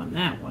work through on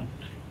that one.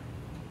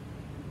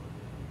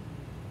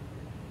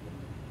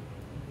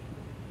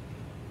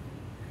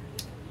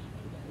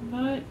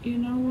 But you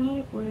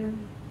know what?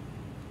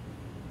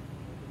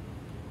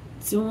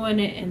 Doing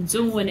it and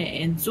doing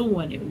it and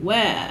doing it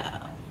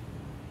well.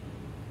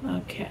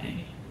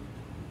 Okay.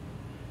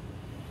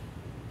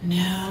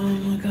 Now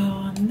I'm gonna go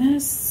on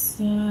this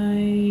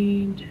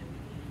side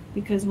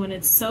because when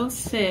it's so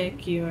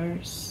thick, you're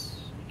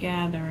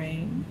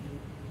gathering,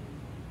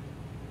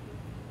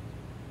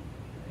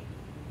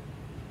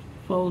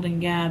 fold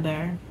and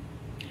gather,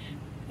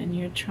 and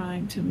you're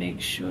trying to make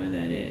sure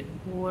that it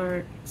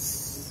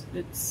works,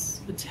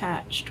 it's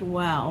attached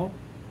well.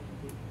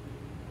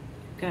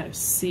 You gotta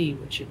see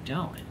what you're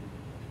doing.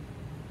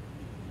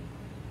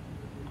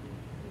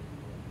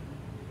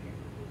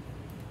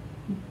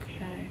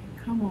 Okay,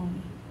 come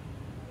on.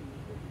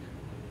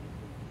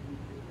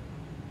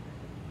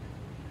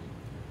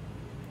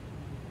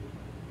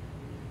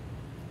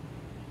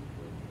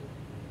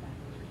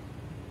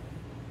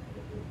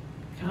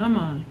 Come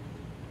on.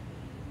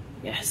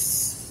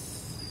 Yes.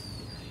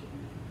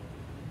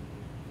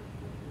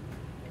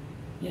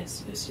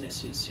 Yes, yes,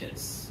 yes, yes,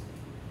 yes.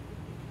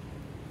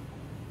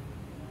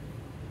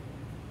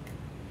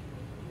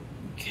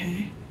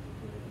 Okay.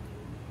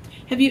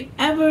 Have you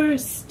ever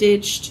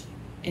stitched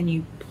and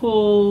you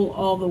pull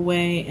all the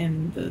way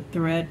and the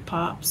thread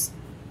pops?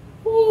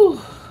 Ooh.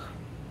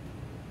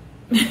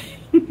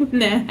 When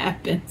that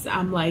happens,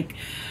 I'm like,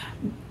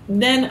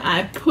 then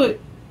I put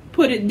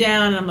it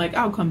down and I'm like,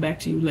 I'll come back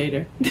to you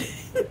later.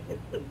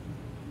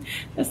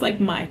 That's like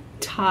my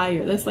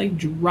tire. That's like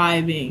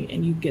driving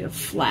and you get a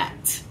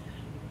flat.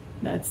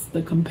 That's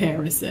the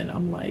comparison.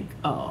 I'm like,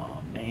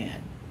 oh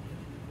man.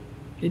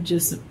 It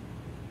just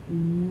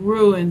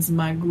ruins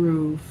my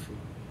groove.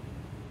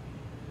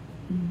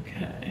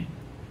 Okay.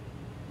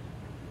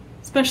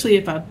 Especially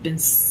if I've been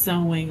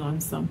sewing on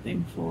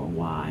something for a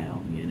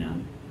while, you know.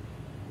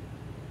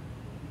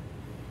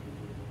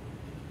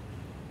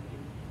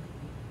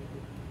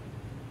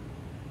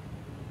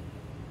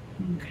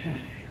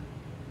 Okay.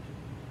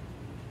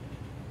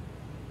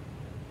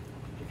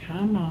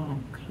 Come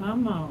on,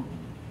 come on.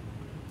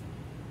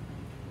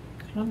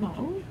 Come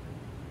on.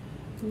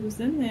 It was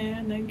in there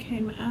and then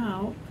came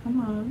out.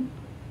 Come on.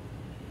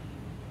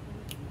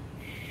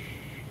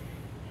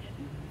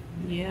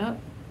 Yep.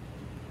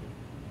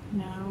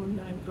 Now we're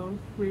gonna go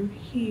through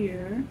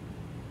here.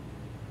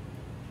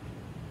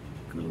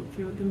 Go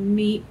through the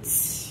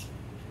meat.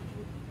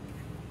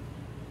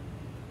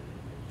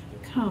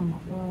 Come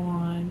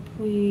on,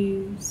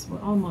 please.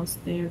 We're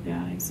almost there,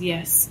 guys.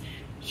 Yes.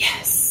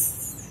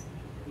 Yes.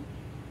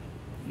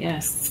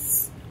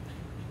 Yes.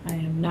 I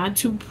am not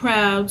too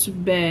proud to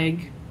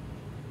beg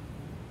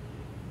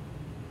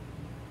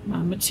my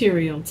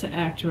material to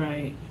act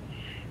right.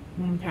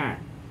 Okay.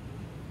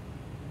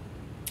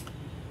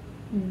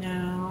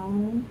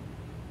 Now,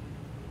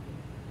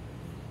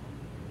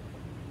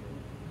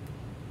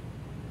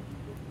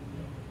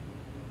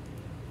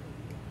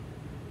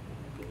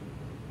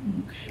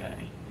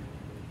 okay.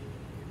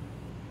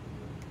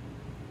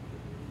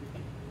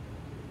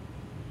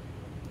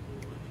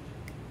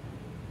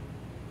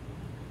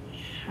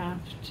 Have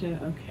to,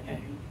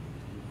 okay.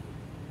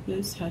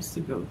 This has to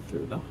go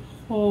through the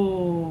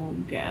whole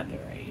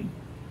gathering.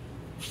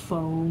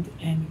 Fold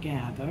and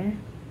gather.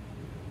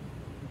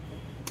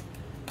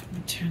 Let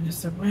me turn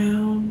this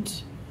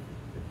around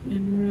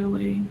and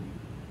really,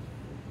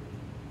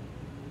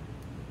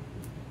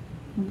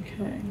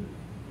 okay.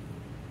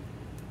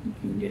 You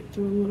can get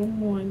through a little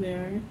more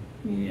there.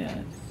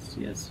 Yes,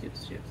 yes,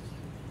 yes, yes.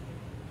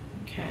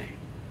 Okay.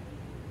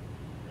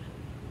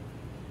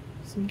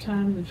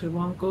 Sometimes if it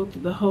won't go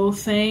through the whole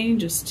thing,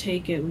 just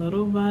take it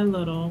little by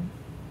little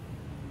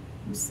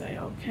and say,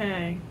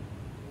 okay,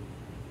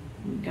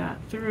 we got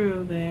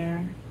through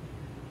there.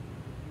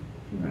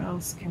 Where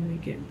else can we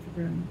get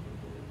through?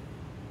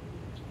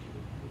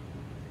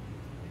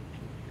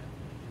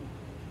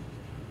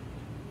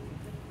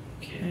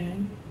 Okay.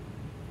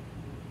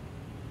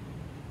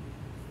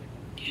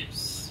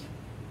 Yes.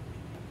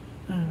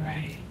 All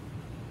right.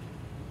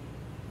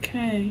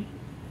 Okay.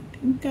 I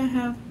think I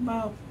have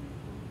about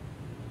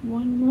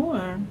one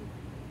more.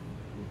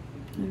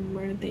 And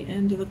we're at the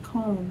end of the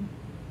comb.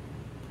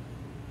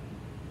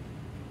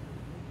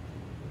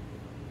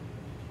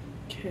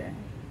 Okay.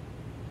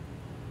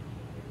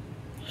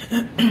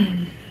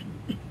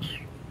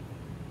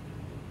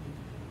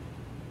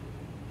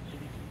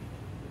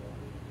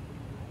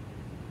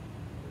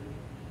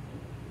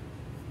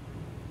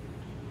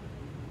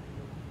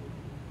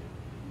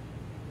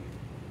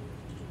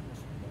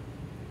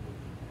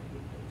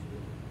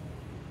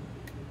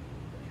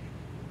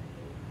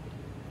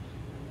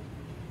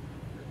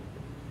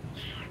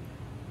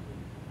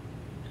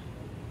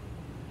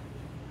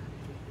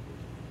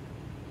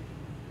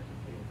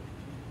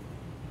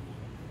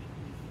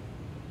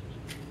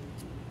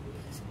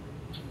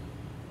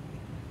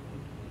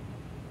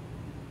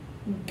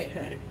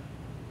 Okay.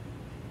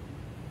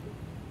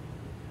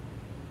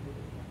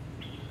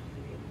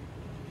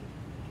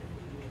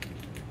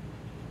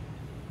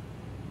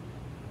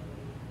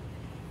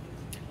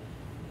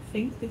 I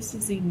think this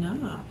is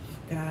enough,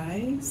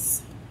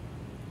 guys.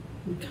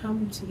 We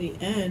come to the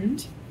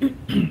end.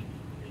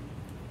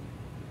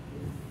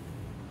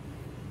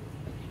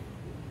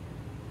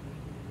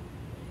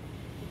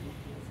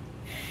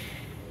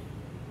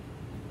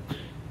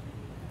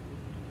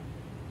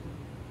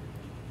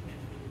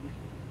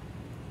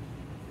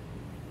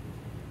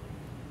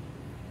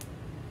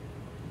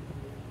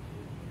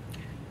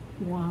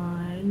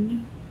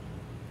 1,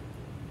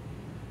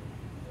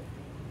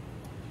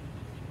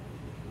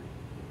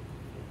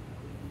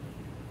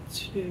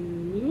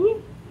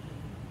 2,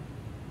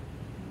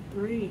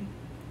 3.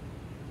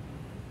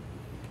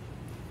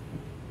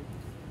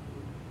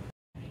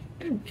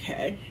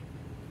 Okay.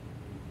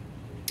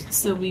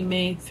 So we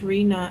made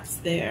 3 knots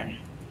there.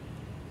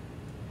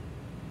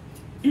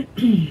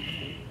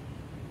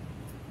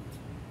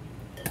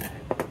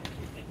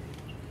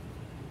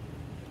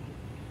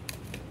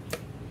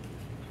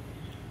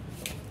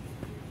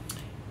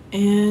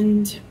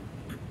 And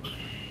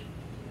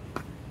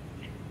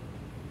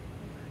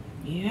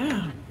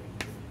yeah,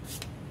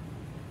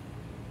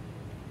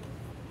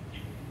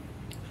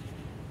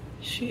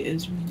 she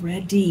is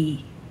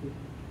ready.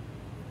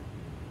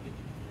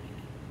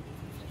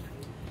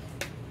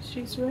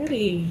 She's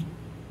ready.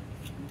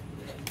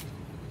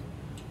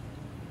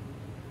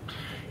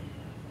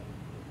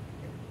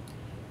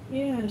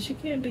 Yeah, she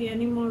can't be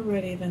any more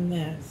ready than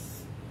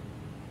this.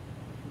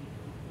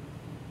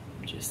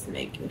 Just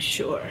making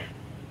sure.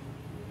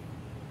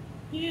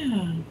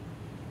 Yeah,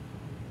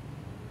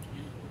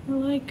 I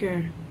like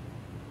her.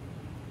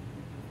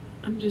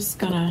 I'm just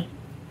gonna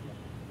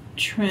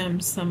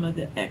trim some of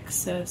the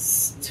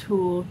excess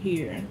tulle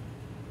here.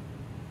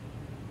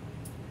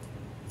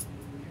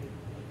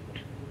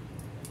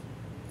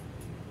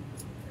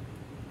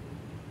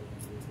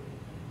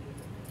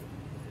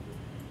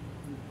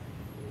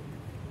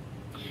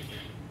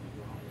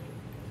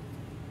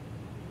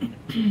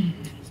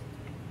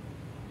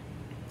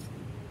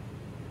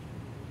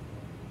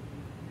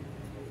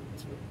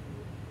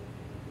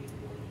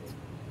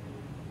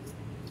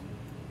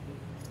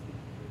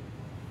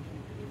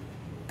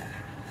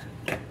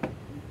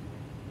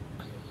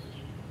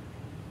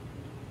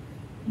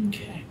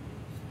 Okay,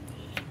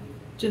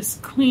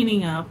 just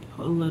cleaning up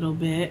a little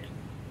bit,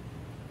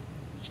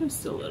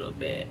 just a little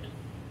bit.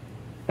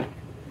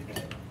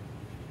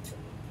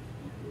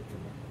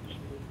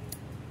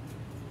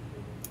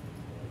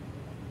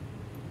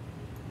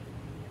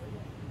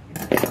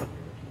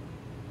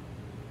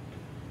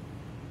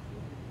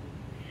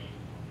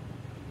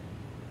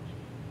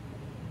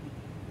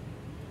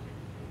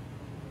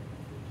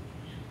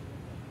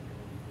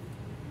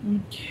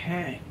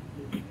 Okay.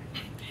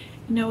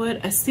 You know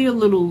what? I see a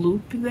little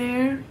loop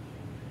there.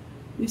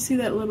 You see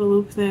that little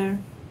loop there?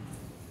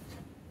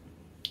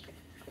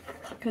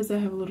 Because I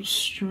have a little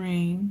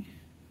string.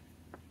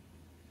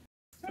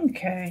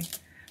 Okay.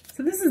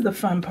 So this is the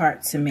fun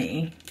part to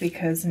me,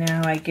 because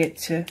now I get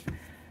to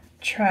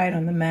try it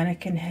on the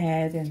mannequin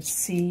head and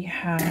see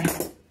how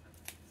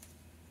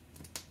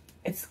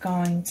it's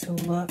going to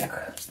look.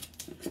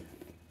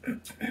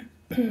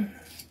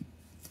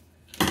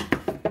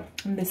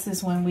 And this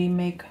is when we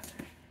make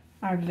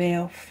our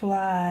veil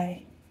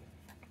fly.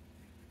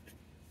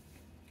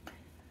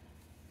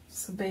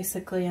 So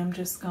basically I'm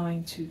just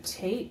going to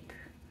tape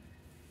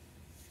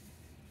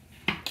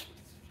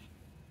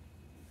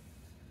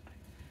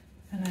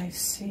and I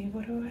see,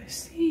 what do I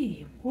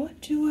see? What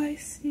do I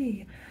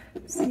see?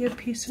 I see a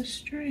piece of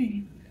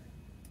string.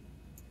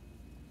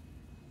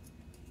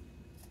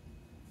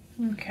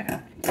 Okay.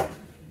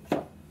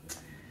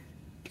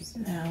 So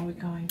now we're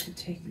going to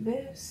take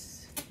this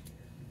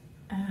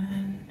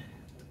and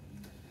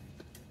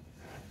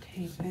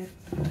tape it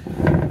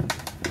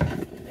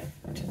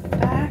to the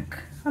back.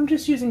 I'm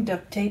just using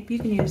duct tape. You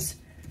can use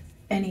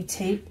any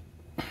tape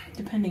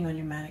depending on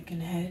your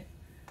mannequin head.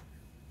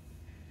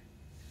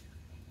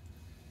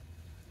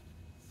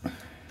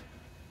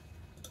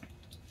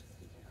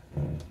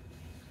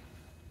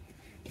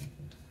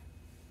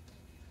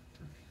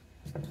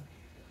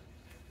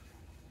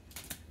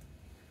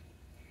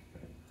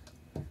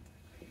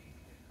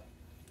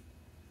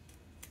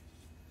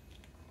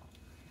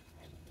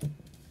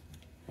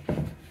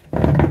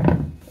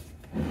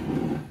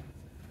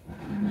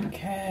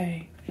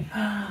 Okay,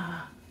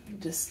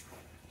 just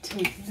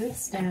take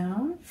this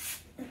down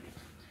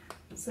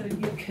so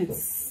you could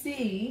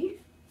see.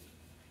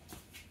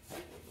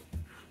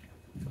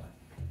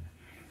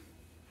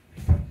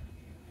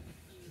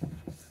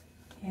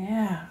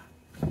 Yeah,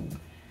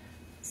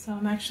 so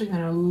I'm actually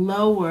going to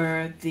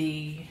lower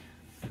the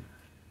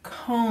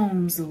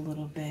combs a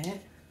little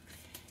bit.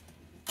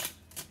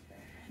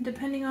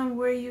 Depending on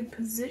where you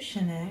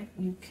position it,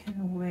 you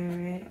can wear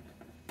it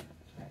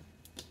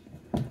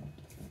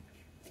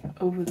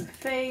over the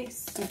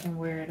face, you can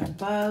wear it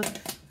above.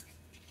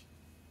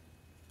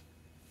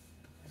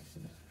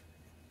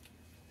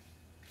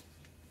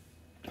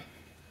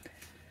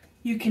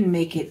 You can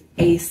make it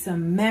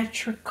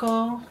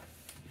asymmetrical,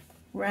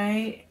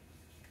 right?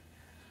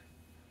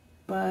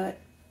 But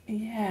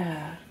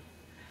yeah,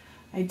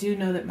 I do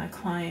know that my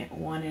client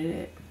wanted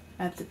it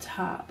at the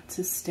top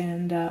to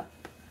stand up,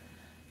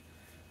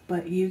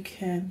 but you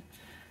can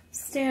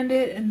stand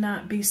it and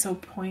not be so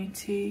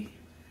pointy.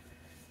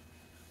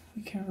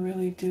 We can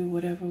really do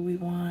whatever we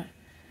want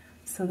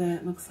so that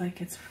it looks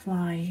like it's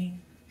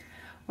flying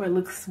or it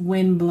looks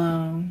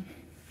windblown.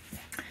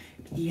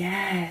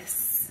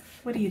 Yes.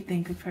 What do you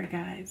think of her,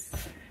 guys?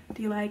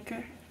 Do you like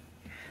her?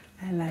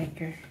 I like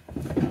her.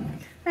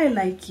 I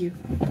like you.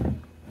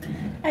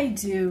 I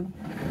do.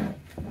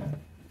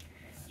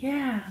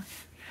 Yeah.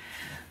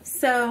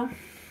 So,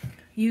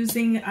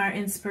 using our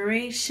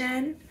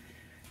inspiration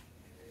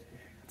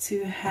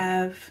to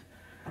have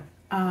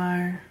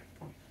our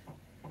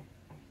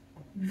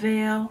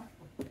veil,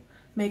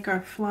 make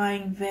our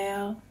flying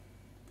veil.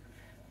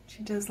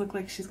 She does look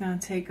like she's gonna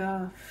take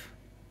off.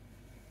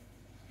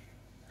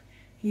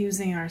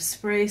 Using our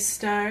spray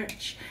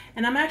starch,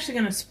 and I'm actually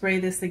gonna spray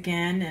this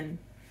again and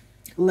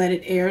let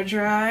it air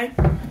dry.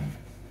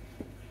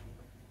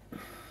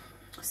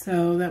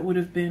 So that would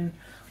have been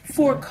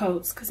 4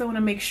 coats, because I want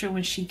to make sure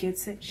when she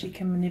gets it, she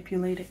can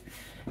manipulate it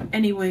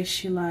any way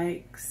she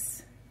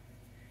likes.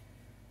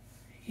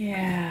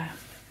 Yeah,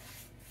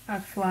 our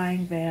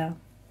flying veil.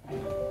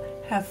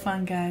 Have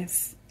fun,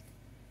 guys.